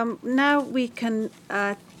 Now we can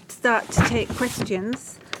start to take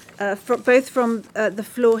questions. Both from the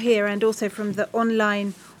floor here and also from the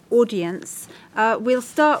online audience. We'll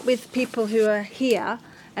start with people who are here,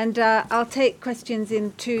 and I'll take questions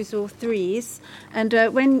in twos or threes. And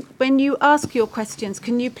when you ask your questions,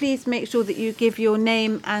 can you please make sure that you give your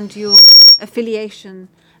name and your affiliation,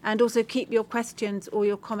 and also keep your questions or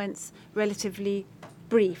your comments relatively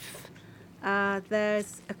brief.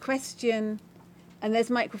 There's a question, and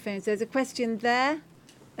there's microphones. There's a question there,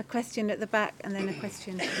 a question at the back, and then a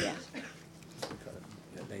question here.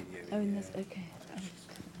 Oh, and there's, okay.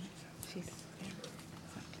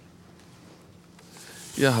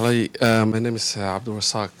 Yeah, hi. My name is Abdul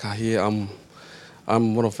Razak Kahi.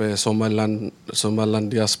 I'm one of a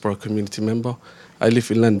Somaliland diaspora community member. I live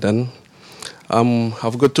in London.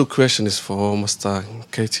 I've got two questions for Mr.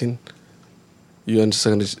 Keating, UN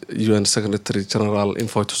Secretary General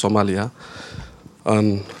Info to Somalia.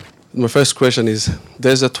 And my first question is,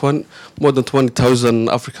 there's more than 20,000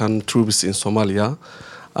 African troops in Somalia,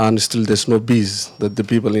 and still there's no peace, that the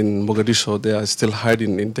people in Mogadishu, they are still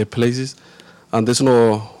hiding in their places, and there's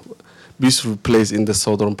no peaceful place in the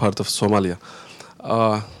southern part of Somalia.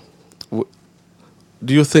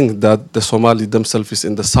 Do you think that the Somali themselves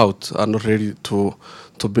in the south are not ready to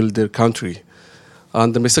build their country?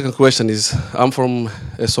 And my second question is, I'm from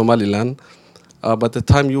Somaliland, but the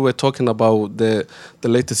time you were talking about the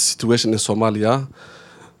latest situation in Somalia,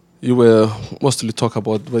 you were mostly talking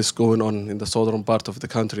about what's going on in the southern part of the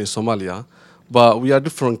country in Somalia. But we are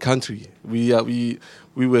different country. We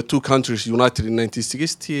were two countries united in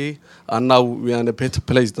 1960, and now we are in a better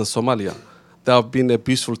place than Somalia. There have been a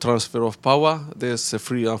peaceful transfer of power. There's a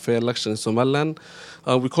free and fair election in Somaliland.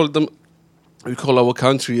 We call our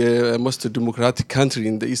country a most democratic country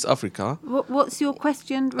in the East Africa. What's your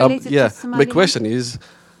question related to Somalia? My question is,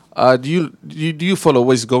 do you follow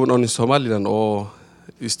what's going on in Somaliland, or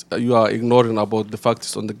you are ignoring about the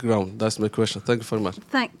facts on the ground? That's my question. Thank you very much.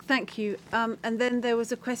 Thank you. And then there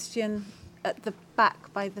was a question at the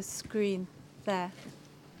back by the screen there.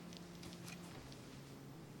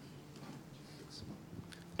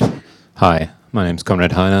 Hi, my name is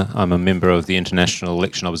Conrad Heiner. I'm a member of the International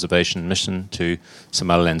Election Observation Mission to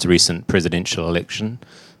Somaliland's recent presidential election.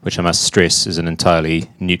 which I must stress is an entirely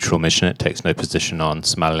neutral mission. It takes no position on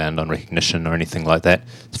Somaliland, on recognition or anything like that.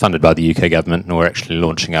 It's funded by the UK government, and we're actually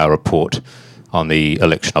launching our report on the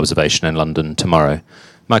election observation in London tomorrow.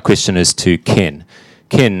 My question is to Ken.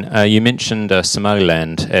 Ken, you mentioned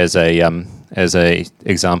Somaliland as a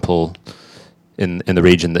example in the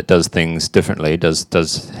region that does things differently,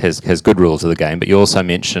 has good rules of the game, but you also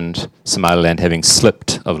mentioned Somaliland having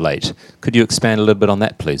slipped of late. Could you expand a little bit on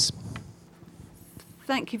that, please?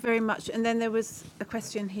 Thank you very much. And then there was a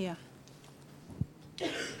question here.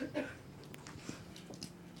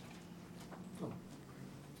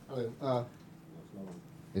 Hello.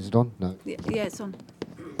 Is it on? No. Yeah, it's on.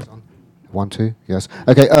 It's on. 1, 2, yes.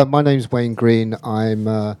 Okay, my name's Wayne Green.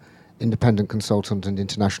 I'm independent consultant in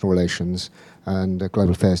international relations and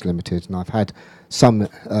Global Affairs Limited, and I've had some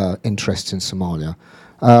interest in Somalia.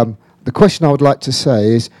 The question I would like to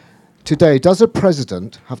say is, today, does a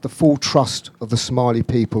president have the full trust of the Somali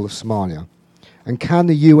people of Somalia? And can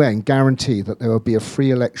the UN guarantee that there will be a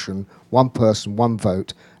free election, one person, one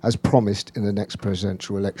vote, as promised in the next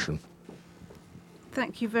presidential election?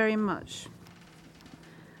 Thank you very much.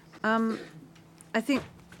 I think,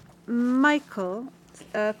 Michael,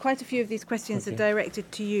 quite a few of these questions are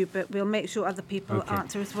directed to you, but we'll make sure other people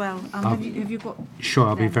answer as well. Have you got... Sure,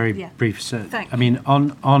 I'll be very brief. So, I mean,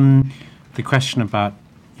 on the question about,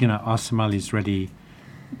 are Somalis ready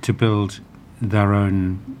to build their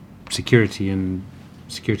own security and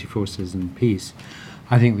security forces and peace,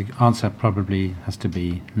 I think the answer probably has to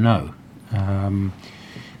be no.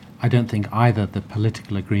 I don't think either the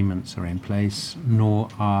political agreements are in place, nor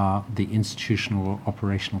are the institutional or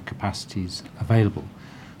operational capacities available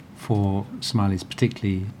for Somalis,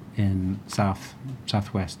 particularly in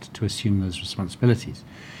southwest, to assume those responsibilities.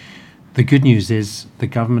 The good news is the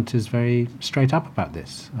government is very straight up about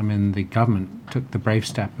this. I mean, the government took the brave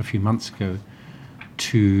step a few months ago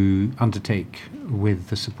to undertake, with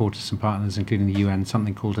the support of some partners, including the UN,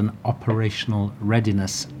 something called an Operational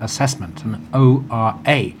Readiness Assessment, an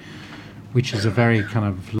ORA, which is a very kind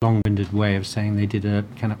of long-winded way of saying they did a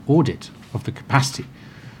kind of audit of the capacity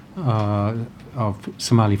of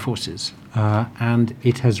Somali forces. And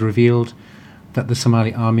it has revealed that the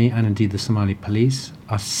Somali army and indeed the Somali police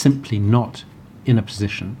are simply not in a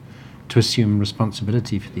position to assume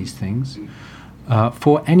responsibility for these things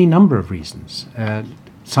for any number of reasons.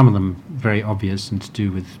 Some of them very obvious and to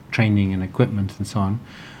do with training and equipment and so on.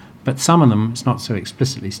 But some of them, it's not so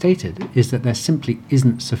explicitly stated, is that there simply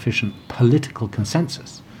isn't sufficient political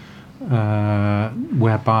consensus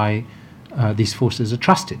whereby these forces are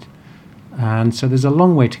trusted. And so there's a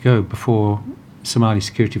long way to go before Somali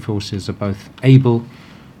security forces are both able,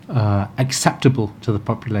 acceptable to the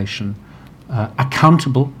population,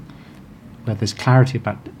 accountable, where there's clarity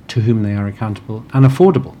about to whom they are accountable, and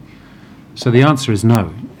affordable. So the answer is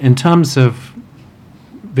no. In terms of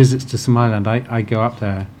visits to Somaliland, I go up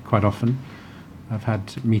there quite often. I've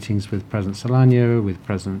had meetings with President Solana, with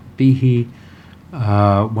President Bihi.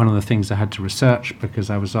 One of the things I had to research, because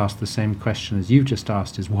I was asked the same question as you've just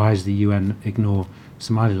asked, is why does the UN ignore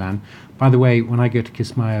Somaliland? By the way, when I go to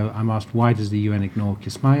Kismayo, I'm asked, why does the UN ignore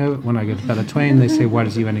Kismayo? When I go to Beledweyne, they say, why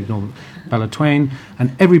does the UN ignore Beledweyne?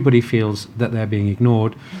 And everybody feels that they're being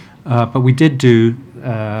ignored. But we did do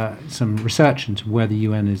some research into where the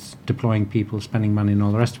UN is deploying people, spending money and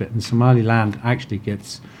all the rest of it. And Somaliland actually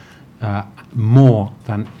gets more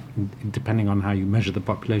than, depending on how you measure the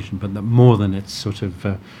population, but more than its sort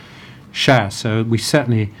of share. So we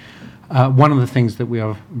certainly, one of the things that we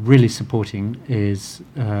are really supporting is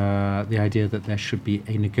the idea that there should be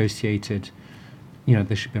a negotiated,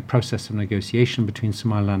 there should be a process of negotiation between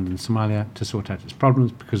Somaliland and Somalia to sort out its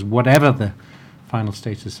problems, because whatever the final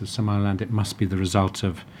status of Somaliland, it must be the result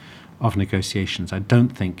of negotiations. I don't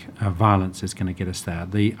think violence is going to get us there.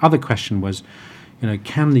 The other question was,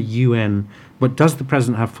 can the UN, but does the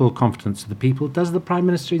President have full confidence of the people? Does the Prime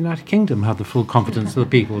Minister of the United Kingdom have the full confidence of the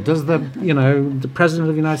people? Does the President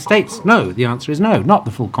of the United States? No, the answer is no, not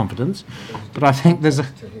the full confidence. But I think there's a...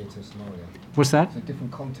 What's that? There's a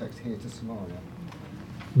different context here to Somalia.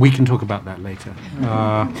 We can talk about that later.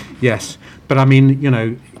 Yes, but I mean,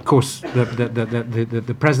 of course,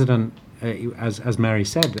 the President, as Mary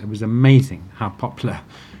said, it was amazing how popular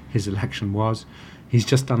his election was. He's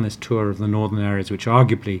just done this tour of the northern areas, which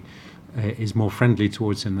arguably is more friendly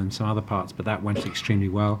towards him than some other parts, but that went extremely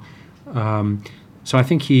well. So I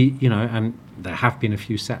think he, and there have been a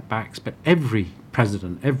few setbacks, but every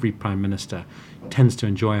president, every prime minister tends to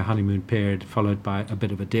enjoy a honeymoon period followed by a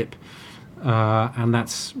bit of a dip. And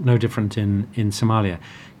that's no different in Somalia.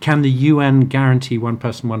 Can the UN guarantee one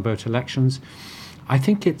person, one vote elections? I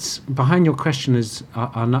think it's behind your question is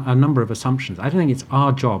a number of assumptions. I don't think it's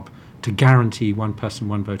our job to guarantee one person,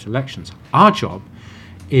 one vote elections. Our job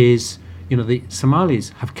is, the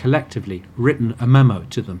Somalis have collectively written a memo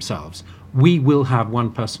to themselves. We will have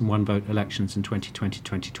one person, one vote elections in 2020,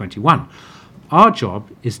 2021. Our job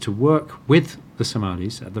is to work with the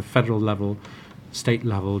Somalis at the federal level, state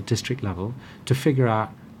level, district level, to figure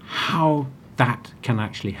out how that can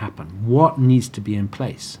actually happen. What needs to be in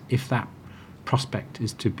place if that prospect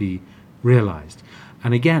is to be realized?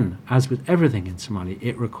 And again, as with everything in Somalia,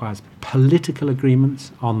 it requires political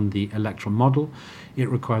agreements on the electoral model. It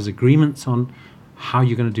requires agreements on how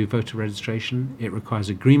you're going to do voter registration. It requires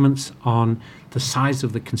agreements on the size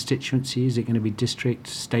of the constituency. Is it going to be district,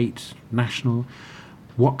 state, national?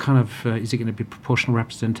 What kind of, is it going to be proportional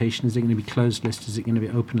representation? Is it going to be closed list? Is it going to be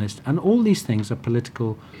open list? And all these things are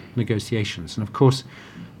political negotiations. And of course,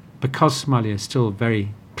 because Somalia is still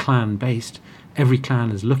very clan-based, every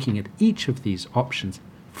clan is looking at each of these options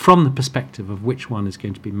from the perspective of which one is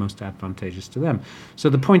going to be most advantageous to them. So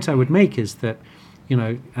the point I would make is that,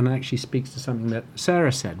 and it actually speaks to something that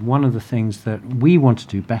Sarah said, one of the things that we want to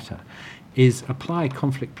do better is apply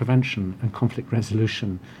conflict prevention and conflict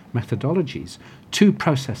resolution methodologies to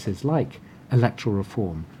processes like electoral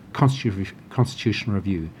reform, constitutional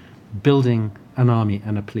review, building an army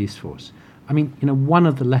and a police force. I mean, one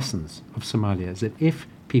of the lessons of Somalia is that if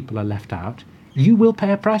people are left out, you will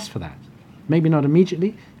pay a price for that. Maybe not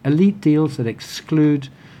immediately. Elite deals that exclude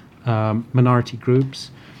minority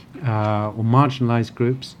groups or marginalized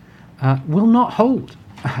groups will not hold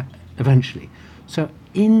eventually. So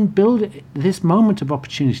in building this moment of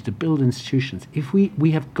opportunity to build institutions, if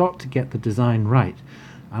we have got to get the design right,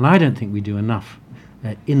 and I don't think we do enough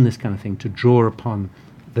in this kind of thing to draw upon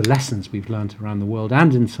the lessons we've learned around the world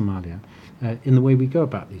and in Somalia in the way we go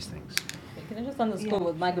about these things. Can I just underscore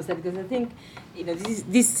what Michael said? Because I think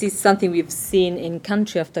this is something we've seen in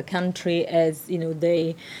country after country as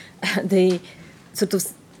they sort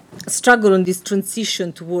of struggle on this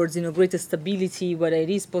transition towards greater stability, whether it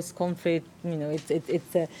is post-conflict.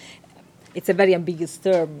 It's a very ambiguous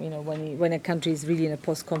term. When a country is really in a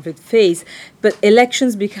post-conflict phase, but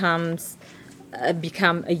elections become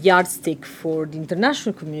a yardstick for the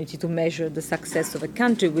international community to measure the success of a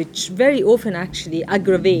country, which very often actually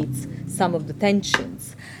aggravates some of the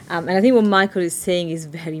tensions. And I think what Michael is saying is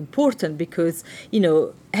very important because,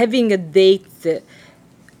 having a date that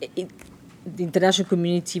the international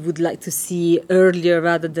community would like to see earlier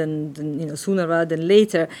rather than sooner rather than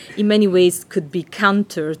later, in many ways could be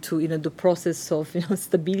counter to the process of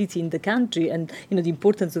stability in the country and the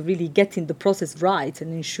importance of really getting the process right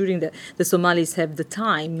and ensuring that the Somalis have the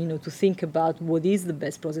time to think about what is the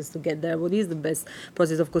best process to get there, what is the best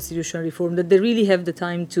process of constitutional reform, that they really have the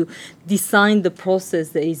time to design the process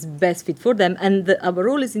that is best fit for them. And our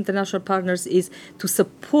role as international partners is to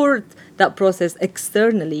support that process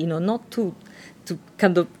externally, not to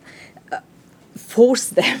kind of force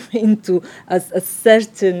them into a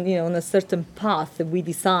certain, on a certain path that we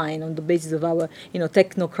design on the basis of our,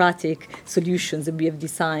 technocratic solutions that we have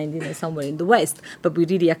designed, somewhere in the West. But we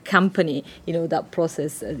really accompany, that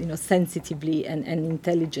process, sensitively and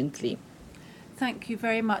intelligently. Thank you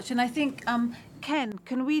very much. And I think, Ken,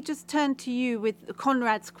 can we just turn to you with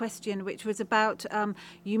Conrad's question, which was about,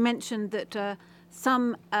 you mentioned that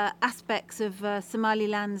some aspects of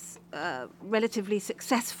Somaliland's relatively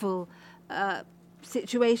successful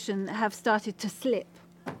situation have started to slip.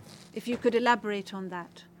 If you could elaborate on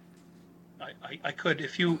that. I could.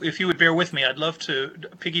 If you would bear with me, I'd love to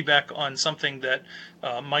piggyback on something that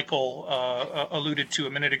Michael alluded to a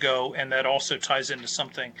minute ago, and that also ties into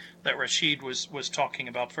something that Rashid was talking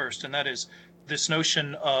about first, and that is this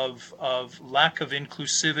notion of lack of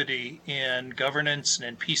inclusivity in governance and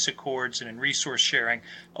in peace accords and in resource sharing,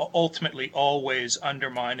 ultimately always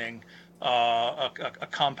undermining a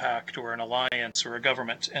compact or an alliance or a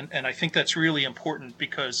government. And I think that's really important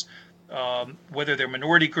because whether they're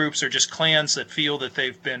minority groups or just clans that feel that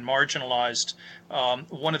they've been marginalized,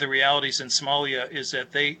 one of the realities in Somalia is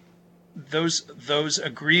that those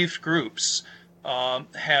aggrieved groups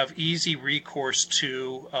have easy recourse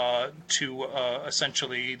to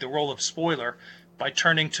essentially the role of spoiler by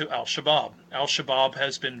turning to Al-Shabaab. Al-Shabaab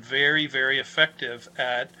has been very, very effective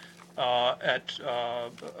at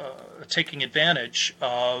taking advantage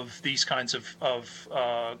of these kinds of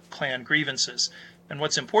clan grievances. And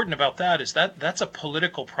what's important about that is that that's a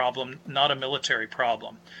political problem, not a military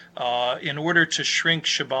problem. In order to shrink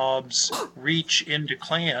Shabaab's reach into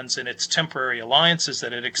clans and its temporary alliances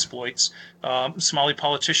that it exploits, Somali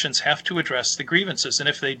politicians have to address the grievances. And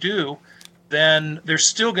if they do, then there's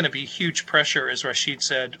still going to be huge pressure, as Rashid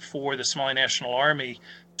said, for the Somali National Army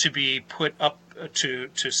to be put up to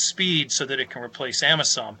speed so that it can replace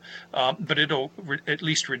AMISOM. But it'll at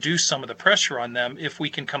least reduce some of the pressure on them if we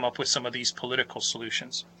can come up with some of these political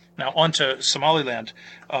solutions. Now, on to Somaliland.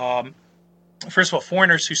 First of all,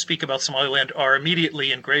 foreigners who speak about Somaliland are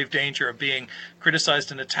immediately in grave danger of being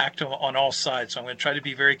criticized and attacked on all sides. So I'm going to try to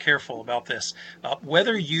be very careful about this.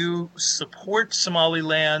 Whether you support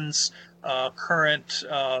Somaliland's current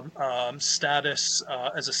status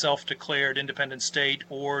as a self-declared independent state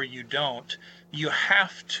or you don't, you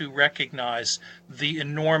have to recognize the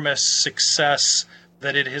enormous success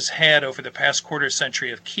that it has had over the past quarter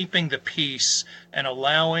century of keeping the peace and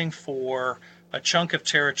allowing for a chunk of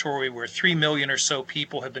territory where 3 million or so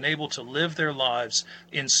people have been able to live their lives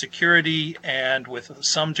in security and with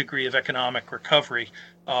some degree of economic recovery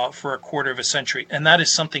for a quarter of a century. And that is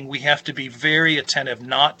something we have to be very attentive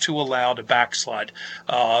not to allow to backslide.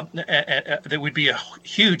 That would be a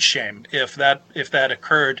huge shame if that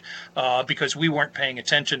occurred because we weren't paying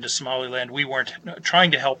attention to Somaliland. We weren't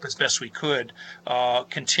trying to help as best we could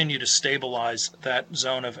continue to stabilize that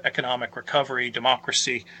zone of economic recovery,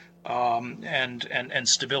 democracy, and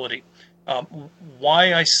stability.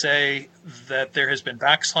 Why I say that there has been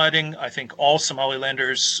backsliding, I think all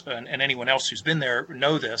Somalilanders and anyone else who's been there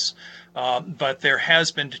know this, but there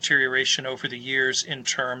has been deterioration over the years in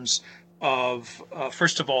terms of,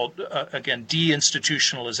 first of all, again,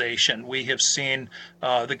 deinstitutionalization. We have seen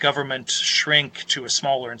the government shrink to a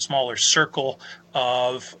smaller and smaller circle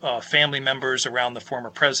of family members around the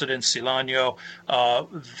former president, Silanyo,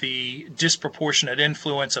 the disproportionate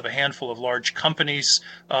influence of a handful of large companies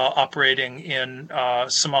operating in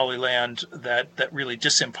Somaliland that really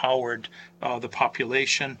disempowered the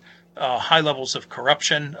population, high levels of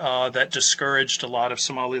corruption that discouraged a lot of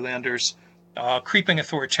Somalilanders, creeping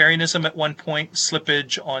authoritarianism at one point,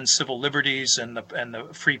 slippage on civil liberties and the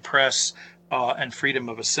free press and freedom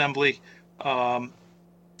of assembly.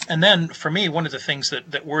 And then for me, one of the things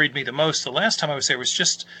that worried me the most the last time I was there was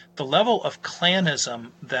just the level of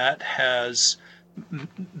clanism that has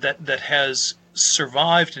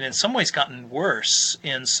survived and in some ways gotten worse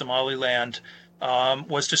in Somaliland.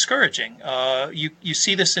 Was discouraging. You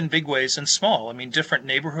see this in big ways and small. I mean, different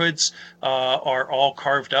neighborhoods are all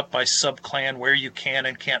carved up by sub-clan where you can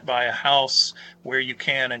and can't buy a house, where you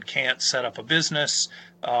can and can't set up a business.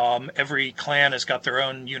 Every clan has got their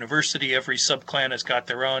own university. Every sub-clan has got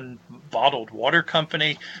their own bottled water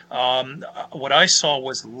company. What I saw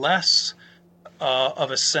was less of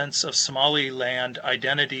a sense of Somaliland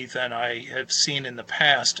identity than I have seen in the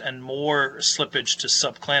past and more slippage to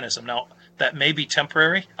sub-clanism. Now, that may be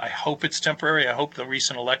temporary. I hope it's temporary. I hope the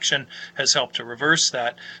recent election has helped to reverse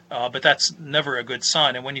that, but that's never a good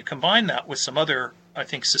sign. And when you combine that with some other, I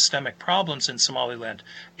think, systemic problems in Somaliland,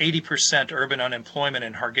 80% urban unemployment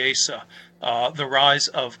in Hargeisa, the rise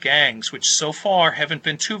of gangs, which so far haven't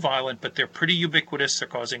been too violent, but they're pretty ubiquitous. They're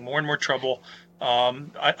causing more and more trouble.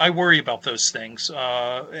 I worry about those things,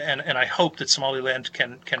 and I hope that Somaliland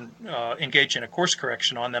can engage in a course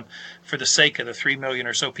correction on them for the sake of the 3 million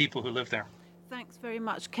or so people who live there. Thanks very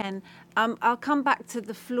much, Ken. I'll come back to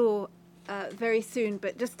the floor very soon,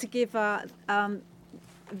 but just to give our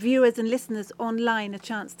viewers and listeners online a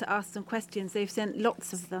chance to ask some questions. They've sent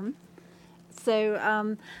lots of them.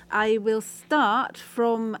 So I will start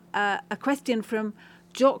from a question from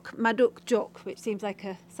Jok Maduk Jok, which seems like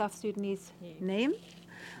a South Sudanese name,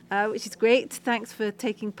 which is great. Thanks for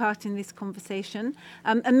taking part in this conversation.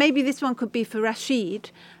 And maybe this one could be for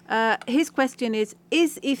Rashid. His question is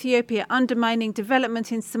Ethiopia undermining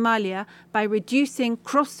development in Somalia by reducing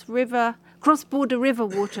cross-border river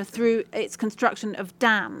water through its construction of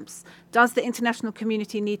dams? Does the international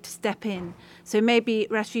community need to step in? So maybe,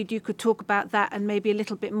 Rashid, you could talk about that and maybe a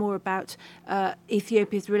little bit more about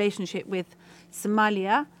Ethiopia's relationship with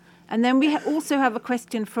Somalia. And then we also have a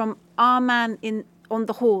question from Arman on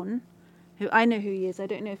the Horn, who I know who he is. I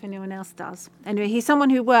don't know if anyone else does. Anyway, he's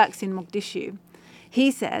someone who works in Mogadishu. He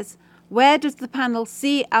says, where does the panel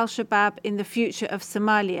see Al-Shabaab in the future of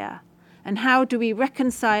Somalia? And how do we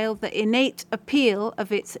reconcile the innate appeal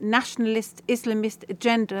of its nationalist Islamist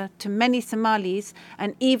agenda to many Somalis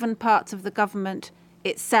and even parts of the government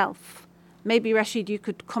itself? Maybe, Rashid, you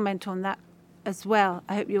could comment on that as well.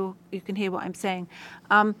 I hope you can hear what I'm saying.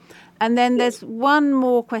 And then there's one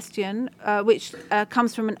more question, which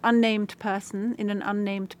comes from an unnamed person in an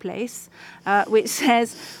unnamed place, which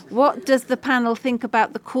says, what does the panel think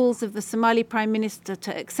about the calls of the Somali Prime Minister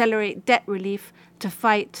to accelerate debt relief to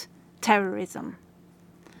fight terrorism?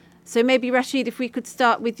 So maybe, Rashid, if we could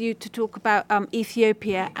start with you to talk about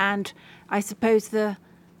Ethiopia and I suppose the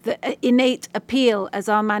innate appeal, as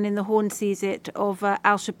our man in the Horn sees it, of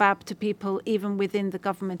al-Shabaab to people even within the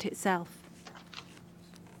government itself?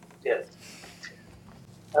 Yes.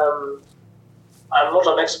 I'm not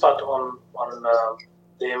an expert on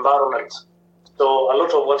the environment, so a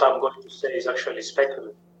lot of what I'm going to say is actually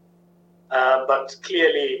speculative. But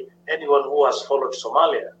clearly, anyone who has followed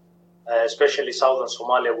Somalia, especially southern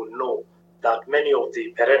Somalia, will know that many of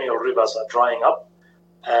the perennial rivers are drying up.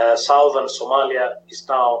 Southern Somalia is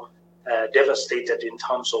now devastated in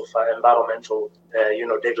terms of environmental,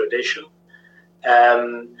 degradation.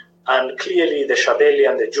 And clearly, the Shabelle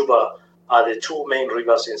and the Juba are the two main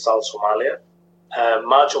rivers in South Somalia.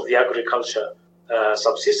 Much of the agriculture,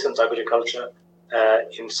 subsistence agriculture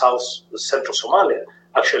in central Somalia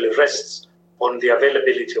actually rests on the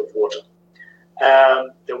availability of water.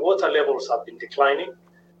 The water levels have been declining.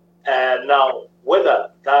 Now,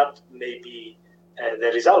 whether that may be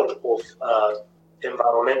the result of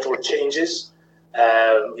environmental changes,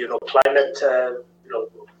 climate,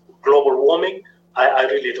 global warming, I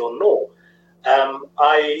really don't know.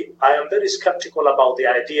 I am very skeptical about the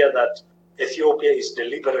idea that Ethiopia is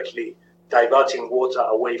deliberately diverting water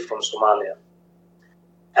away from Somalia.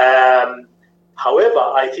 However,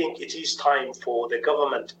 I think it is time for the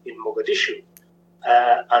government in Mogadishu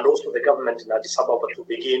and also the government in Addis Ababa to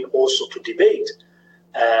begin also to debate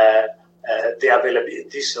the availability,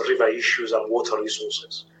 these river issues and water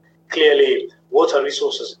resources. Clearly, water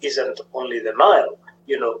resources isn't only the Nile.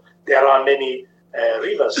 There are many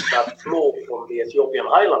rivers that flow from the Ethiopian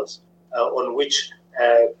highlands on which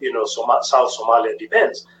South Somalia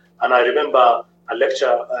depends. And I remember a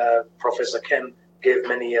lecture Professor Ken gave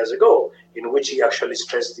many years ago, in which he actually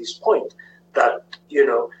stressed this point that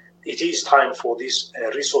it is time for these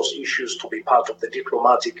resource issues to be part of the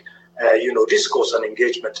diplomatic discourse and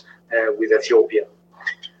engagement with Ethiopia.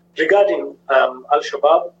 Regarding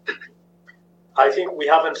al-Shabaab, I think we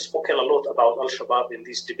haven't spoken a lot about al-Shabaab in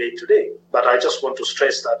this debate today, but I just want to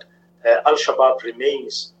stress that al-Shabaab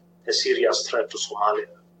remains a serious threat to Somalia.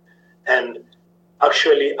 And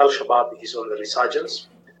actually, al-Shabaab is on the resurgence.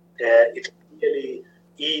 It really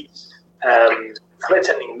is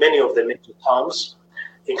threatening many of the major towns,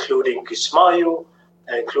 including Kismayo,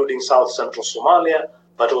 including South Central Somalia,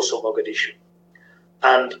 but also Mogadishu.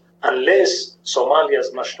 And unless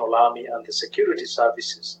Somalia's national army and the security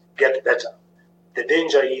services get better, the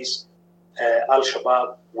danger is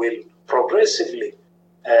al-Shabaab will progressively,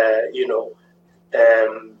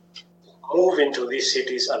 move into these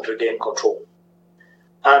cities and regain control.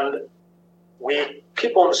 And we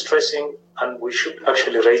keep on stressing, and we should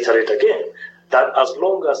actually reiterate again, that as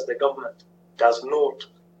long as the government does not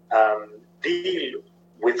deal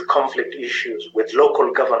with conflict issues, with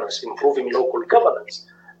local governance, improving local governance,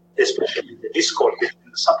 especially the discord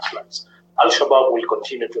between the subclans, al-Shabaab will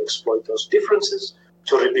continue to exploit those differences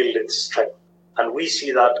to rebuild its strength. And we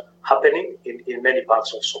see that happening in many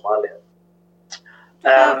parts of Somalia.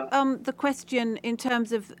 The question in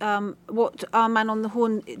terms of what our man on the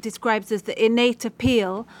Horn describes as the innate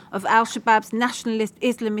appeal of al-Shabaab's nationalist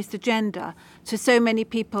Islamist agenda to so many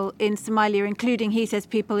people in Somalia, including, he says,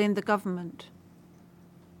 people in the government.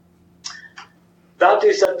 That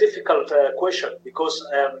is a difficult question because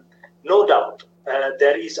no doubt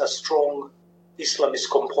there is a strong Islamist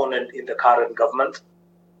component in the current government,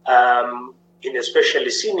 in especially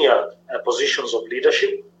senior positions of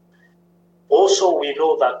leadership. Also, we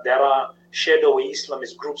know that there are shadowy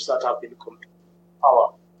Islamist groups that have been competing for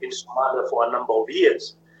power in Somalia for a number of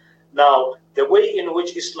years. Now, the way in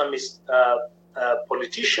which Islamist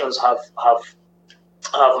politicians have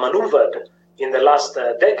maneuvered in the last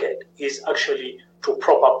decade is actually to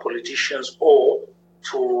prop up politicians or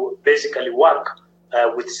to basically work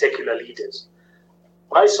with secular leaders.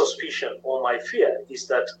 My suspicion or my fear is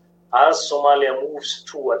that as Somalia moves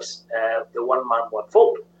towards the one-man,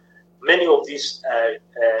 one-vote, many of these,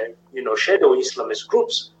 shadow Islamist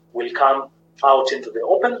groups will come out into the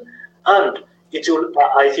open, and it will,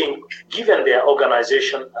 I think, given their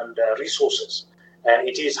organization and resources,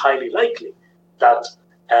 it is highly likely that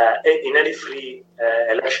in any free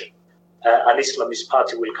election, an Islamist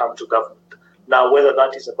party will come to government. Now, whether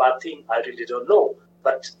that is a bad thing, I really don't know.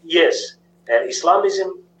 But yes,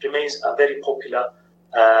 Islamism remains a very popular,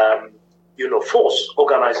 force,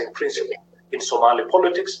 organizing principle in Somali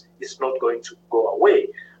politics. Is not going to go away.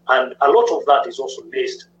 And a lot of that is also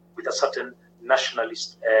based with a certain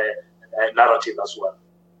nationalist narrative as well.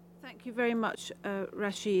 Thank you very much,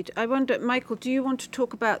 Rashid. I wonder, Michael, do you want to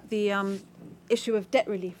talk about the issue of debt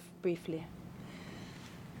relief briefly?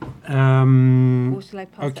 Or shall I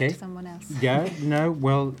pass that to someone else? Yeah, no,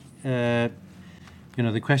 well,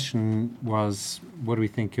 The question was, what do we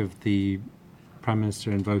think of the Prime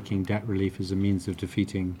Minister invoking debt relief as a means of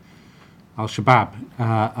defeating Al-Shabaab?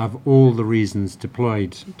 Of all the reasons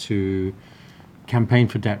deployed to campaign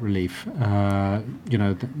for debt relief, that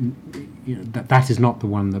is not the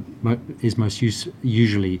one that is most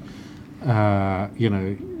usually,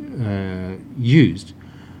 used.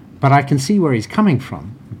 But I can see where he's coming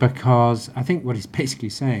from, because I think what he's basically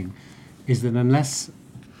saying is that unless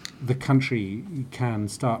the country can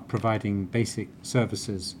start providing basic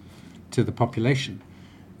services to the population,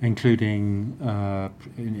 including,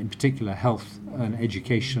 in particular, health and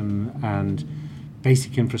education and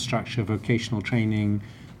basic infrastructure, vocational training,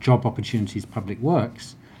 job opportunities, public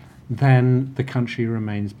works, then the country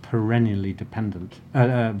remains perennially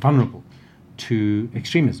vulnerable to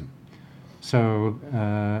extremism. So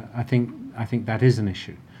I think that is an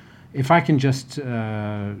issue. If I can just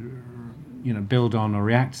build on or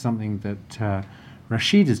react to something that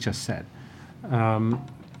Rashid has just said,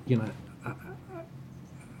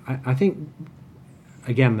 I think,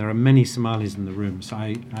 again, there are many Somalis in the room, so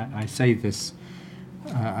I say this,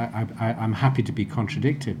 I'm happy to be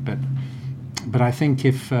contradicted, but I think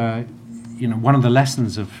if, one of the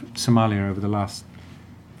lessons of Somalia over the last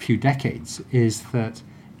few decades is that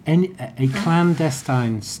a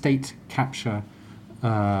clandestine state capture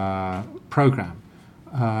program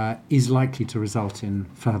is likely to result in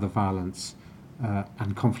further violence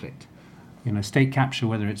and conflict. State capture,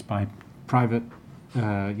 whether it's by private,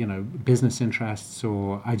 business interests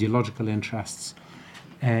or ideological interests,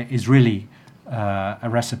 is really a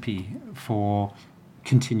recipe for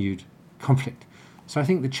continued conflict. So I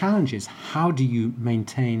think the challenge is, how do you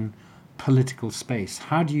maintain political space?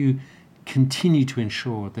 How do you continue to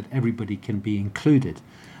ensure that everybody can be included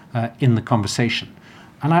in the conversation?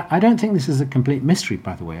 And I don't think this is a complete mystery,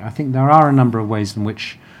 by the way. I think there are a number of ways in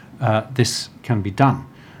which this can be done.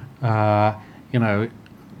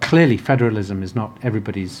 Clearly federalism is not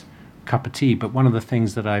everybody's cup of tea, but one of the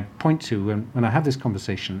things that I point to when I have this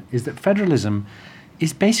conversation is that federalism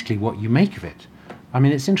is basically what you make of it. I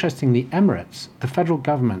mean, it's interesting, the Emirates, the federal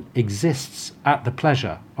government exists at the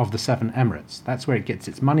pleasure of the 7 Emirates. That's where it gets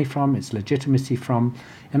its money from, its legitimacy from.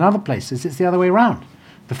 In other places, it's the other way around.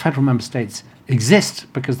 The federal member states exist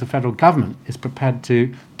because the federal government is prepared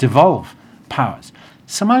to devolve powers.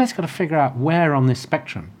 Somalia's got to figure out where on this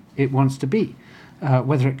spectrum it wants to be,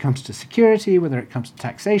 whether it comes to security, whether it comes to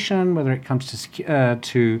taxation, whether it comes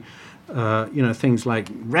to things like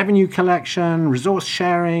revenue collection, resource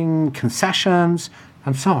sharing, concessions,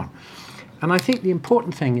 and so on. And I think the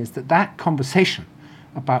important thing is that conversation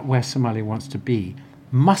about where Somalia wants to be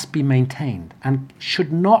must be maintained and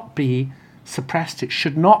should not be suppressed. It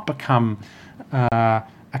should not become a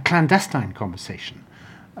clandestine conversation.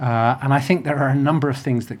 And I think there are a number of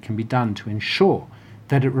things that can be done to ensure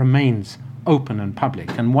that it remains open and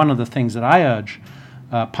public. And one of the things that I urge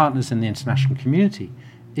partners in the international community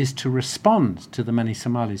is to respond to the many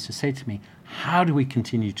Somalis who say to me, how do we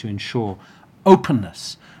continue to ensure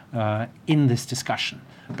openness in this discussion?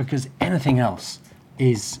 Because anything else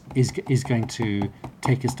is going to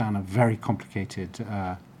take us down a very complicated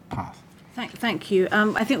path. Thank you.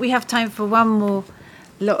 I think we have time for one more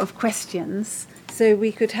lot of questions. So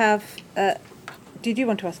we could have... did you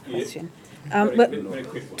want to ask a question?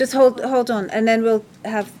 Just hold on, and then we'll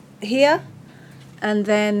have here, and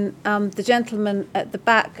then the gentleman at the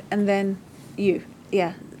back, and then you.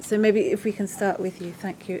 Yeah. So maybe if we can start with you.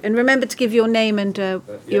 Thank you. And remember to give your name and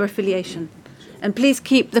your affiliation. And please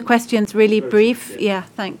keep the questions really brief. Yeah,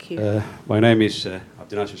 thank you. My name is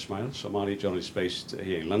Abdinasir Ismail, Somali journalist based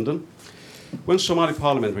here in London. When Somali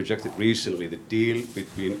Parliament rejected recently the deal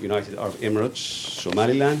between United Arab Emirates,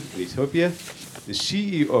 Somaliland, and Ethiopia, the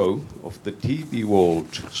CEO of the DP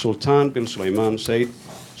World, Sultan bin Sulaiman, said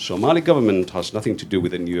Somali government has nothing to do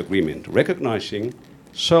with the new agreement, recognizing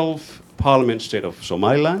self-parliament state of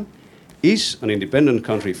Somaliland is an independent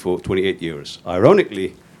country for 28 years. Ironically,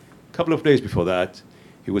 a couple of days before that,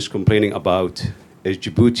 he was complaining about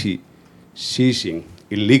Djibouti seizing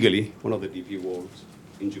illegally one of the DP Worlds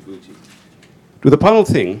in Djibouti. To the panel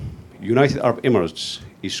thing, United Arab Emirates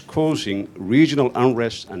is causing regional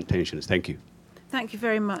unrest and tensions. Thank you. Thank you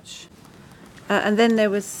very much. And then there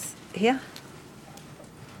was here.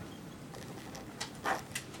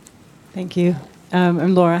 Thank you.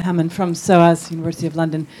 I'm Laura Hammond from SOAS, University of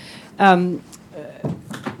London.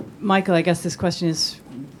 Michael, I guess this question is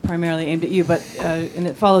primarily aimed at you, but and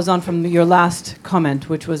it follows on from your last comment,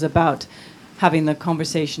 which was about having the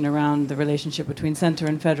conversation around the relationship between centre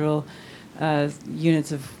and federal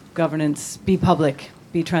units of governance be public,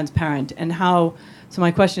 be transparent, and how. So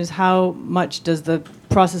my question is, how much does the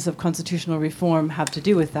process of constitutional reform have to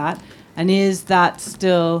do with that? And is that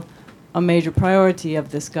still a major priority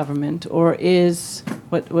of this government, or is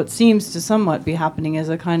what seems to somewhat be happening as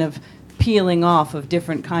a kind of peeling off of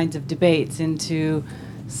different kinds of debates into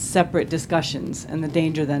separate discussions, and the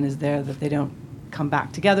danger then is there that they don't come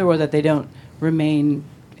back together or that they don't remain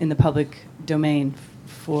in the public domain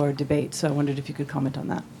for debate? So I wondered if you could comment on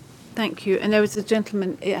that. Thank you. And there was a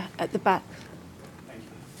gentleman at the back.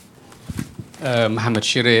 Mohammed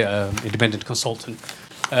Shire, independent consultant.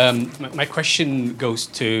 My question goes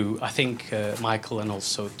to, I think, Michael, and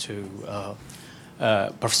also to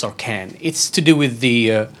Professor Khan. It's to do with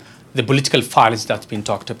the political violence that's been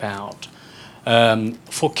talked about.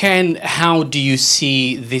 For Khan, how do you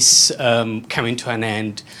see this coming to an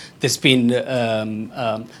end? There's been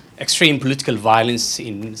extreme political violence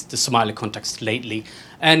in the Somali context lately.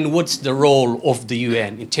 And what's the role of the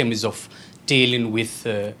UN in terms of dealing with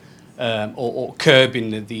or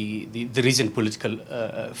curbing the recent political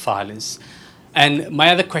violence? And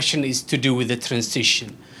my other question is to do with the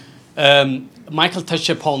transition. Michael touched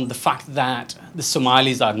upon the fact that the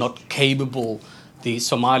Somalis are not capable, the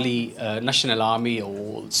Somali National Army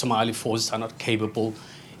or Somali forces are not capable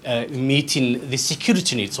meeting the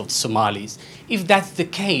security needs of the Somalis. If that's the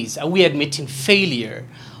case, are we admitting failure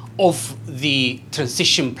of the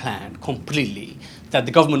transition plan completely, that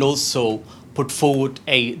the government also put forward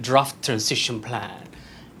a draft transition plan?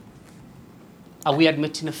 Are we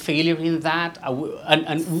admitting a failure in that?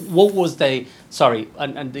 And what was the, sorry,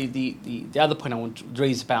 and the other point I want to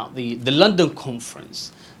raise about the London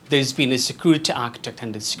conference, there's been a security architect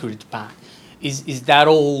and a security pact. Is that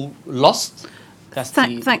all lost?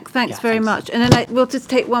 Thanks very much. And then we'll just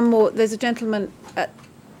take one more. There's a gentleman at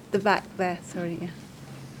the back there. Sorry. Yeah.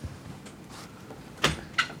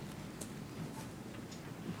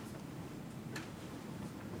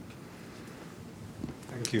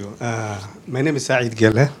 Thank you. My name is Saeed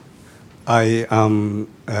Gele. I am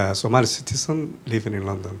a Somali citizen living in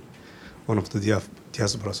London, one of the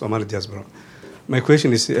diaspora, Somali diaspora. My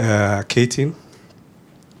question is, Katie,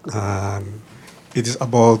 it is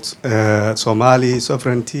about Somali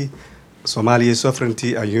sovereignty, Somalia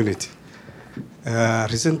sovereignty and unity.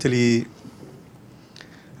 Recently,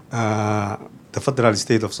 the federal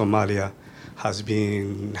state of Somalia has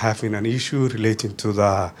been having an issue relating to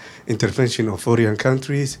the intervention of foreign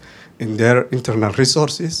countries in their internal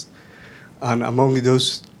resources. And among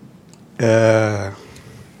those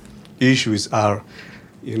issues are,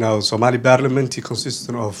 Somali parliament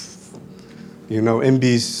consisting of,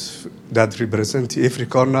 MPs that represent every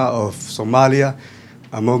corner of Somalia.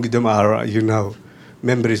 Among them are,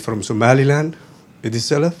 members from Somaliland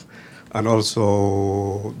itself, and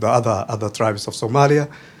also the other tribes of Somalia.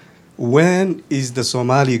 When is the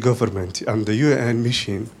Somali government and the UN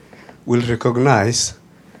mission will recognize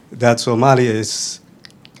that Somalia is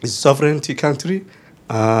a sovereignty country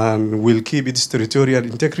and will keep its territorial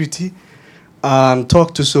integrity, and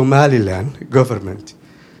talk to Somaliland government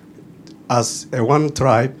as one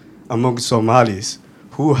tribe among Somalis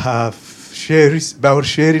who have power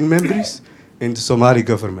sharing members in the Somali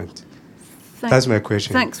government? That's my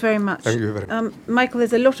question. Thanks very much. Thank you very much. Michael,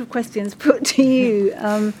 there's a lot of questions put to you.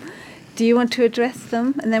 Do you want to address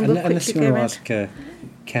them? And then we'll quickly go around. Unless you want to ask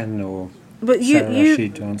Ken or But Sarah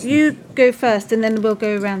Rashid to answer. you go first, and then we'll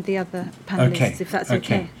go around the other panelists, if that's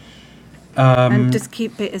okay. And just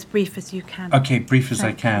keep it as brief as you can. Okay, brief as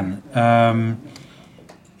I can.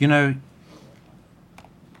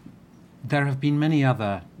 There have been many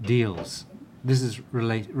other deals. This is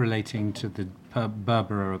relating to the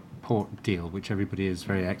Berbera port deal, which everybody is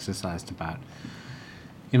very exercised about.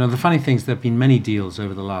 The funny thing is there have been many deals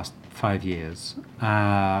over the last 5 years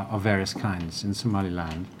of various kinds in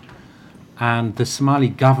Somaliland. And the Somali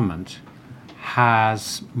government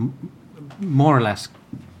has more or less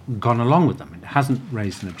gone along with them. It hasn't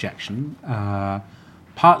raised an objection,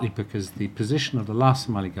 partly because the position of the last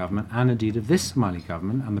Somali government, and indeed of this Somali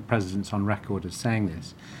government, and the president's on record as saying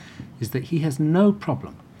this, is that he has no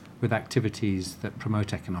problem with activities that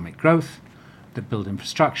promote economic growth, that build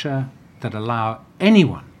infrastructure, that allow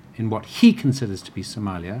anyone in what he considers to be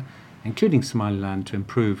Somalia, including Somaliland, to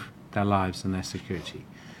improve their lives and their security.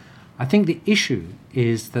 I think the issue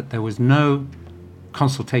is that there was no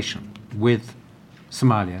consultation with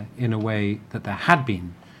Somalia in a way that there had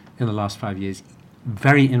been in the last 5 years,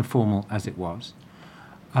 very informal as it was.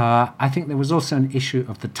 I think there was also an issue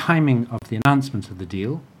of the timing of the announcement of the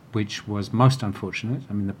deal, which was most unfortunate.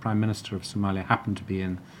 I mean, the Prime Minister of Somalia happened to be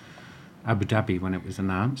in Abu Dhabi when it was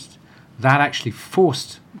announced. That actually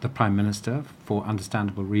forced the Prime Minister, for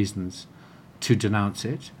understandable reasons, to denounce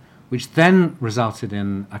it, which then resulted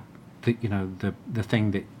in the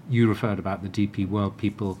thing that you referred about, the DP World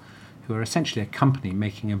people who are essentially a company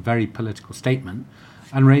making a very political statement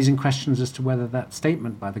and raising questions as to whether that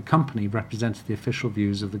statement by the company represented the official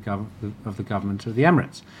views of the government of the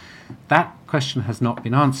Emirates. That question has not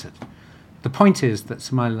been answered. The point is that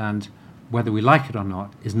Somaliland, whether we like it or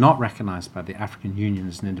not, is not recognized by the African Union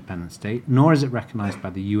as an independent state, nor is it recognized by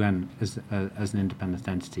the UN as an independent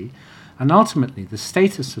entity. And ultimately, the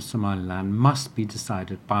status of Somaliland must be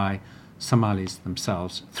decided by Somalis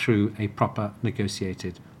themselves through a proper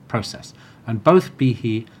negotiated process. And both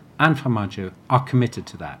Bihi and Farmajo are committed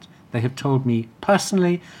to that. They have told me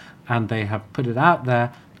personally, and they have put it out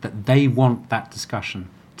there, that they want that discussion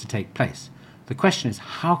to take place. The question is,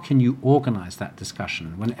 how can you organize that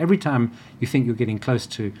discussion when every time you think you're getting close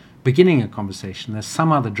to beginning a conversation, there's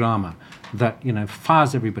some other drama that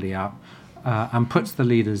fires everybody up and puts the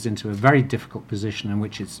leaders into a very difficult position in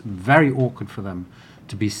which it's very awkward for them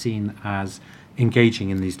to be seen as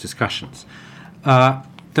engaging in these discussions.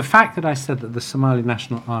 The fact that I said that the Somali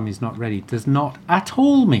National Army is not ready does not at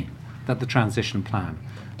all mean that the transition plan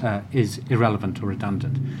is irrelevant or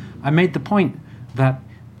redundant. I made the point that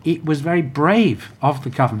it was very brave of the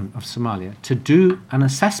government of Somalia to do an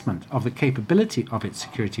assessment of the capability of its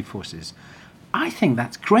security forces. I think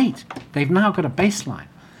that's great. They've now got a baseline.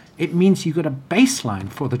 It means you've got a baseline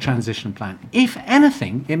for the transition plan. If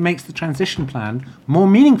anything, it makes the transition plan more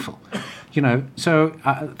meaningful. So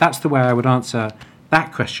that's the way I would answer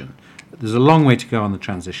that question. There's a long way to go on the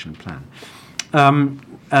transition plan.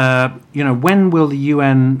 When will the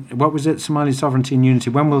UN, what was it, Somali sovereignty and unity,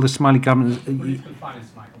 when will the Somali government...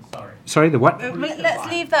 Sorry, the what?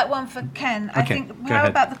 Let's leave that one for Ken. Okay, I think, how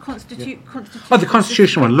about the constitution? Oh, the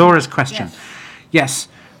constitution one, Laura's question. Yes.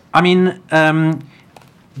 I mean,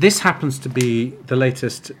 this happens to be the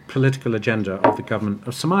latest political agenda of the government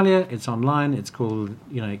of Somalia. It's online. It's called,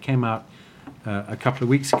 it came out a couple of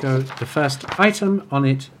weeks ago. The first item on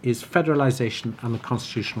it is federalization and the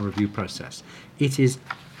constitutional review process. It is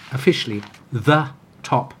officially the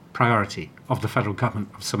top priority of the federal government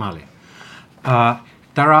of Somalia.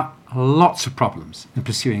 There are lots of problems in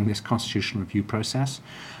pursuing this constitutional review process,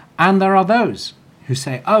 and there are those who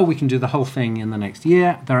say, we can do the whole thing in the next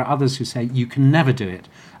year. There are others who say you can never do it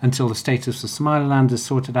until the status of Somaliland is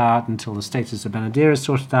sorted out, until the status of Benadir is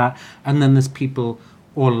sorted out, and then there's people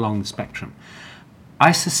all along the spectrum.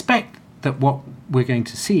 I suspect that what we're going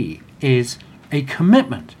to see is a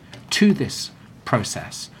commitment to this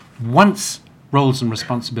process once roles and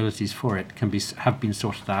responsibilities for it have been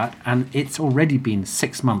sorted out, and it's already been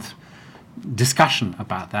 6-month discussion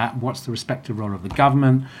about that. What's the respective role of the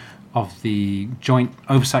government, of the Joint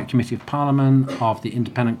Oversight Committee of Parliament, of the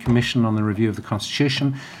Independent Commission on the Review of the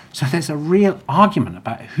Constitution? So there's a real argument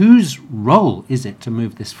about whose role is it to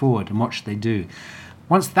move this forward and what should they do.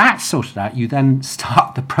 Once that's sorted out, you then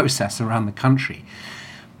start the process around the country.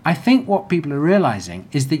 I think what people are realizing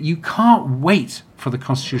is that you can't wait for the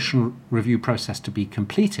constitutional review process to be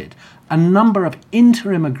completed. A number of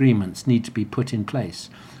interim agreements need to be put in place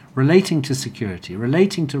relating to security,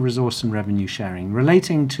 relating to resource and revenue sharing,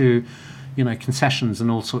 relating to, concessions and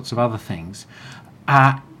all sorts of other things.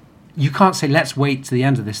 You can't say, let's wait to the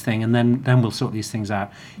end of this thing and then we'll sort these things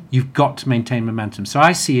out. You've got to maintain momentum. So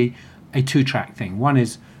I see a 2-track thing. One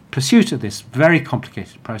is pursuit of this very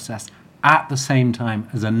complicated process at the same time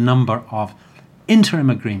as a number of interim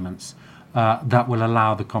agreements that will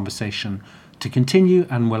allow the conversation to continue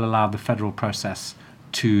and will allow the federal process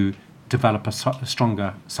to develop a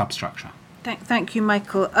stronger substructure. Thank you,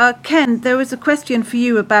 Michael. Ken, there was a question for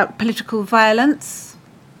you about political violence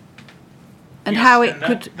and how it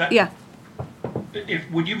could...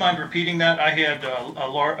 Would you mind repeating that? I had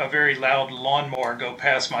a very loud lawnmower go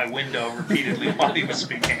past my window repeatedly while he was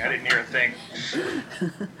speaking. I didn't hear a thing.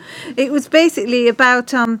 It was basically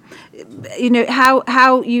about, how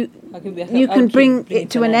you can bring it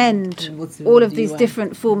to an end, all of these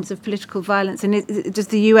different forms of political violence. And does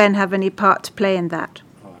the UN have any part to play in that?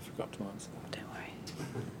 I forgot to answer that. Don't worry.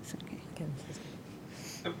 It's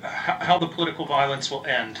okay. How the political violence will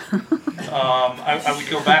end. I would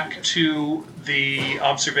go back to the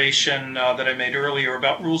observation that I made earlier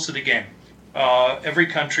about rules of the game. Every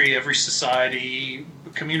country, every society,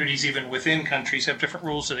 communities even within countries have different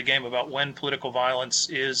rules of the game about when political violence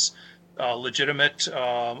is legitimate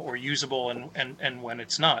or usable and when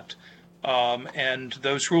it's not. And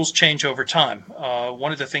those rules change over time.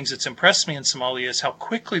 One of the things that's impressed me in Somalia is how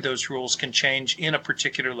quickly those rules can change in a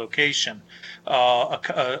particular location.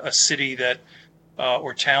 A city that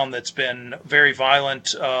or town that's been very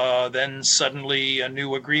violent, then suddenly a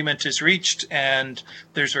new agreement is reached and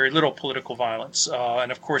there's very little political violence.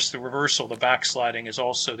 And of course, the reversal, the backsliding, is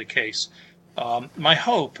also the case. My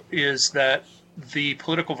hope is that the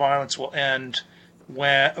political violence will end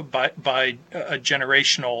by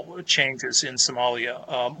generational changes in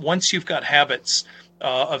Somalia. Once you've got habits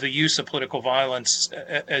of the use of political violence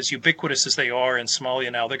as ubiquitous as they are in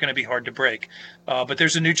Somalia now, they're going to be hard to break. But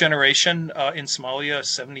there's a new generation in Somalia.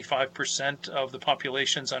 75% of the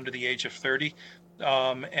population's under the age of 30.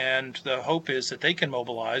 And the hope is that they can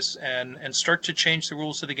mobilize and start to change the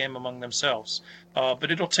rules of the game among themselves. But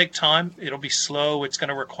it'll take time. It'll be slow. It's going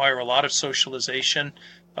to require a lot of socialization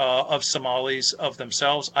of Somalis, of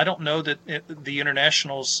themselves. I don't know that the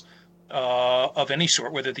internationals of any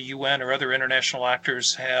sort, whether the UN or other international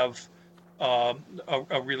actors, have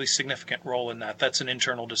a really significant role in that. That's an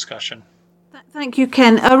internal discussion. Thank you,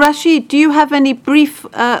 Ken. Rashid, do you have any brief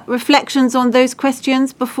reflections on those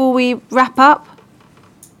questions before we wrap up?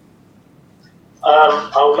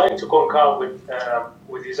 I would like to concur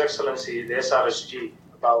with His Excellency, the SRSG,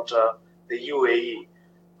 about the UAE.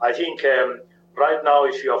 I think right now,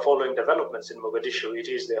 if you are following developments in Mogadishu, it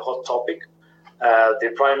is the hot topic.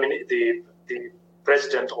 The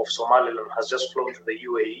president of Somaliland has just flown to the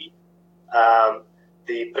UAE.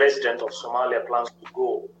 The president of Somalia plans to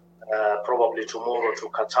go probably tomorrow to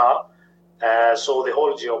Qatar. So the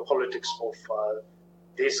whole geopolitics of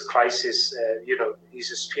this crisis,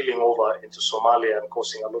 is spilling over into Somalia and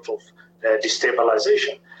causing a lot of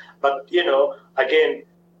destabilization. But, again,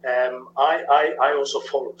 I also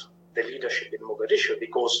followed the leadership in Mogadishu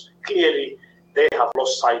because clearly they have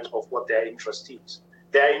lost sight of what their interest is.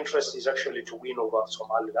 Their interest is actually to win over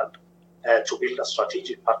Somaliland, to build a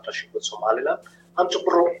strategic partnership with Somaliland, and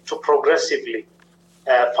to progressively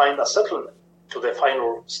find a settlement to the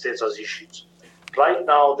final status issues. Right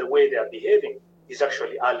now, the way they are behaving is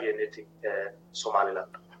actually alienating Somaliland.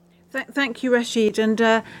 Thank you, Rashid.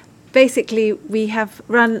 And basically, we have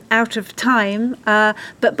run out of time.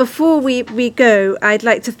 But before we go, I'd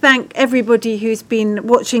like to thank everybody who's been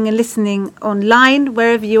watching and listening online,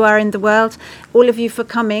 wherever you are in the world, all of you for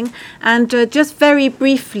coming. And just very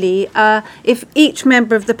briefly, if each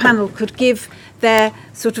member of the panel could give their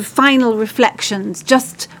sort of final reflections,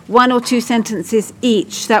 just 1 or 2 sentences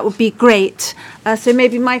each, that would be great. So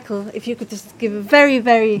maybe, Michael, if you could just give a very,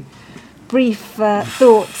 very brief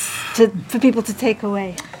thoughts for people to take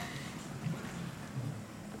away.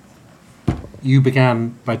 You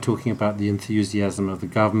began by talking about the enthusiasm of the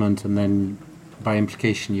government, and then by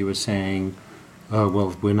implication you were saying, oh,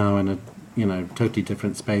 well, we're now in a totally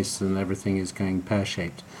different space and everything is going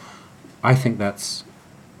pear-shaped. I think that's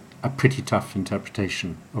a pretty tough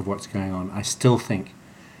interpretation of what's going on. I still think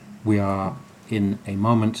we are in a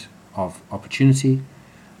moment of opportunity.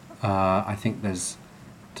 I think there's,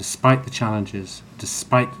 despite the challenges,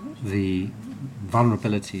 despite the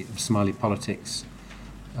vulnerability of Somali politics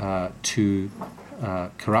to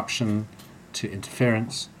corruption, to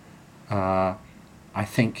interference, I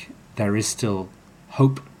think there is still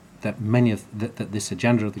hope that that this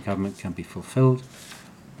agenda of the government can be fulfilled.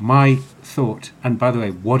 My thought, and by the way,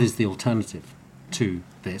 what is the alternative to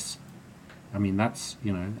this? I mean, that's,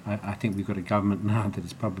 I think we've got a government now that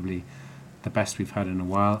is probably the best we've had in a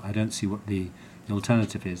while. I don't see what the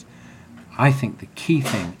alternative is. I think the key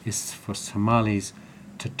thing is for Somalis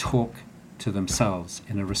to talk to themselves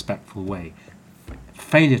in a respectful way.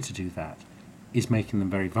 Failure to do that is making them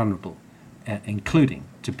very vulnerable, including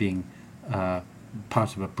to being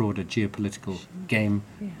part of a broader geopolitical game,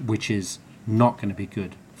 which is not going to be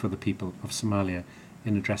good for the people of Somalia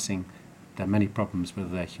in addressing their many problems, whether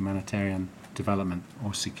they're humanitarian, development,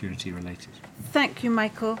 or security related. Thank you,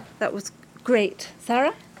 Michael. That was great.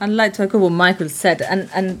 Sarah? I'd like to echo what Michael said,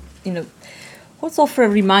 and also offer a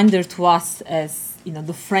reminder to us as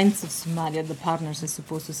the friends of Somalia, the partners are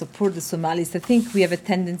supposed to support the Somalis. I think we have a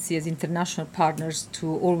tendency as international partners to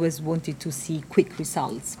always wanted to see quick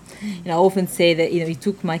results. I often say that it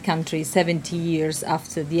took my country 70 years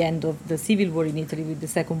after the end of the civil war in Italy with the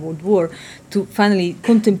Second World War to finally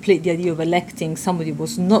contemplate the idea of electing somebody who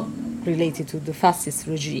was not related to the fascist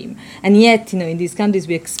regime. And yet, in these countries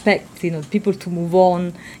we expect, people to move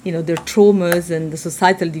on, their traumas and the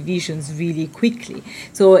societal divisions really quickly.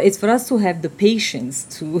 So it's for us to have the patience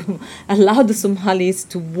to allow the Somalis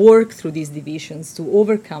to work through these divisions, to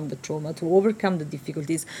overcome the trauma, to overcome the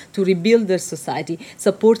difficulties, to rebuild their society,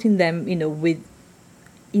 supporting them, with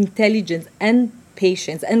intelligence and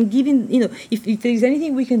patience, and giving, if there is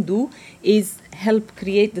anything we can do, is help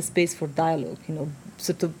create the space for dialogue,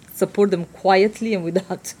 sort of support them quietly and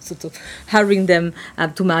without sort of hurrying them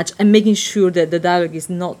too much, and making sure that the dialogue is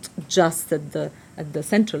not just at the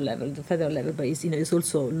central level, the federal level, but it's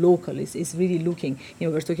also local. It's really looking.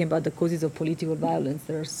 We're talking about the causes of political violence.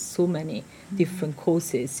 There are so many different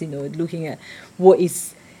causes. Looking at what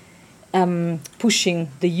is pushing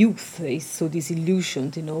the youth is so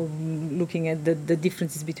disillusioned. Looking at the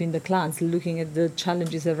differences between the clans, looking at the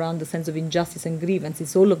challenges around the sense of injustice and grievance.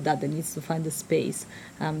 It's all of that needs to find the space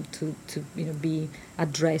to be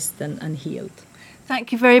addressed and healed.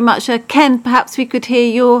 Thank you very much, Ken. Perhaps we could hear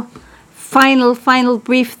your final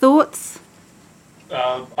brief thoughts.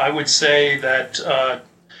 I would say that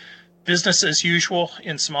business as usual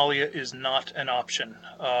in Somalia is not an option,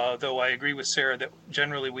 though I agree with Sarah that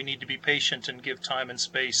generally we need to be patient and give time and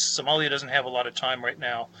space. Somalia doesn't have a lot of time right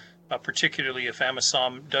now, particularly if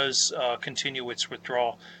AMISOM does continue its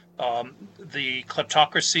withdrawal. The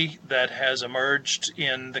kleptocracy that has emerged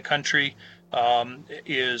in the country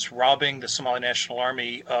is robbing the Somali National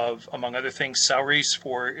Army of, among other things, salaries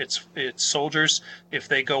for its soldiers. If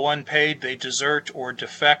they go unpaid, they desert or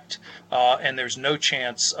defect, and there's no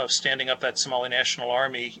chance of standing up that Somali National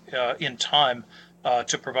Army in time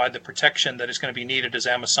to provide the protection that is going to be needed as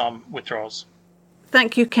AMISOM withdraws.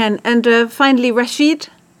 Thank you, Ken. And finally, Rashid?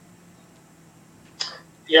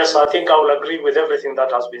 Yes, I think I will agree with everything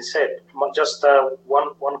that has been said. Just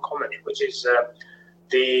one comment, which is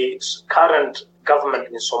the current government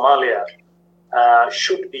in Somalia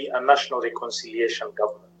should be a national reconciliation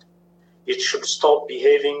government. It should stop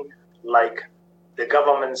behaving like the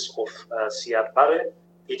governments of Siad Barre.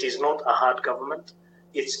 It is not a hard government.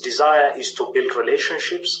 Its desire is to build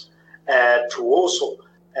relationships, to also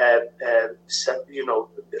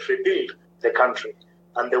rebuild the country.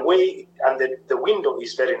 And the way the window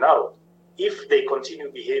is very narrow. If they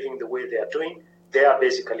continue behaving the way they are doing, they are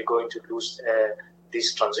basically going to lose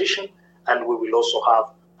this transition, and we will also have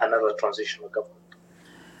another transitional government.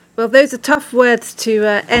 Well, those are tough words to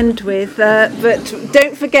end with, but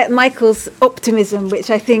don't forget Michael's optimism, which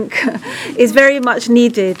I think is very much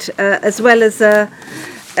needed, as well as...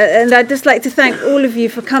 and I'd just like to thank all of you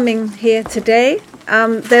for coming here today.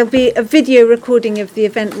 There'll be a video recording of the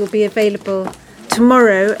event will be available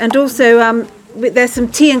tomorrow, and also there's some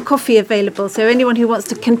tea and coffee available, so anyone who wants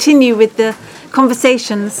to continue with the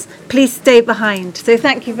conversations, please stay behind. So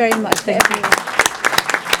thank you very much to everyone.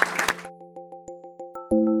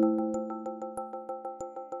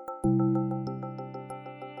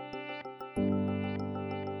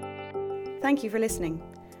 Thank you for listening.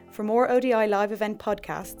 For more ODI live event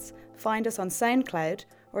podcasts, find us on SoundCloud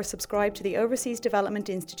or subscribe to the Overseas Development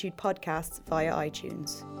Institute podcasts via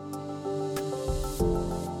iTunes.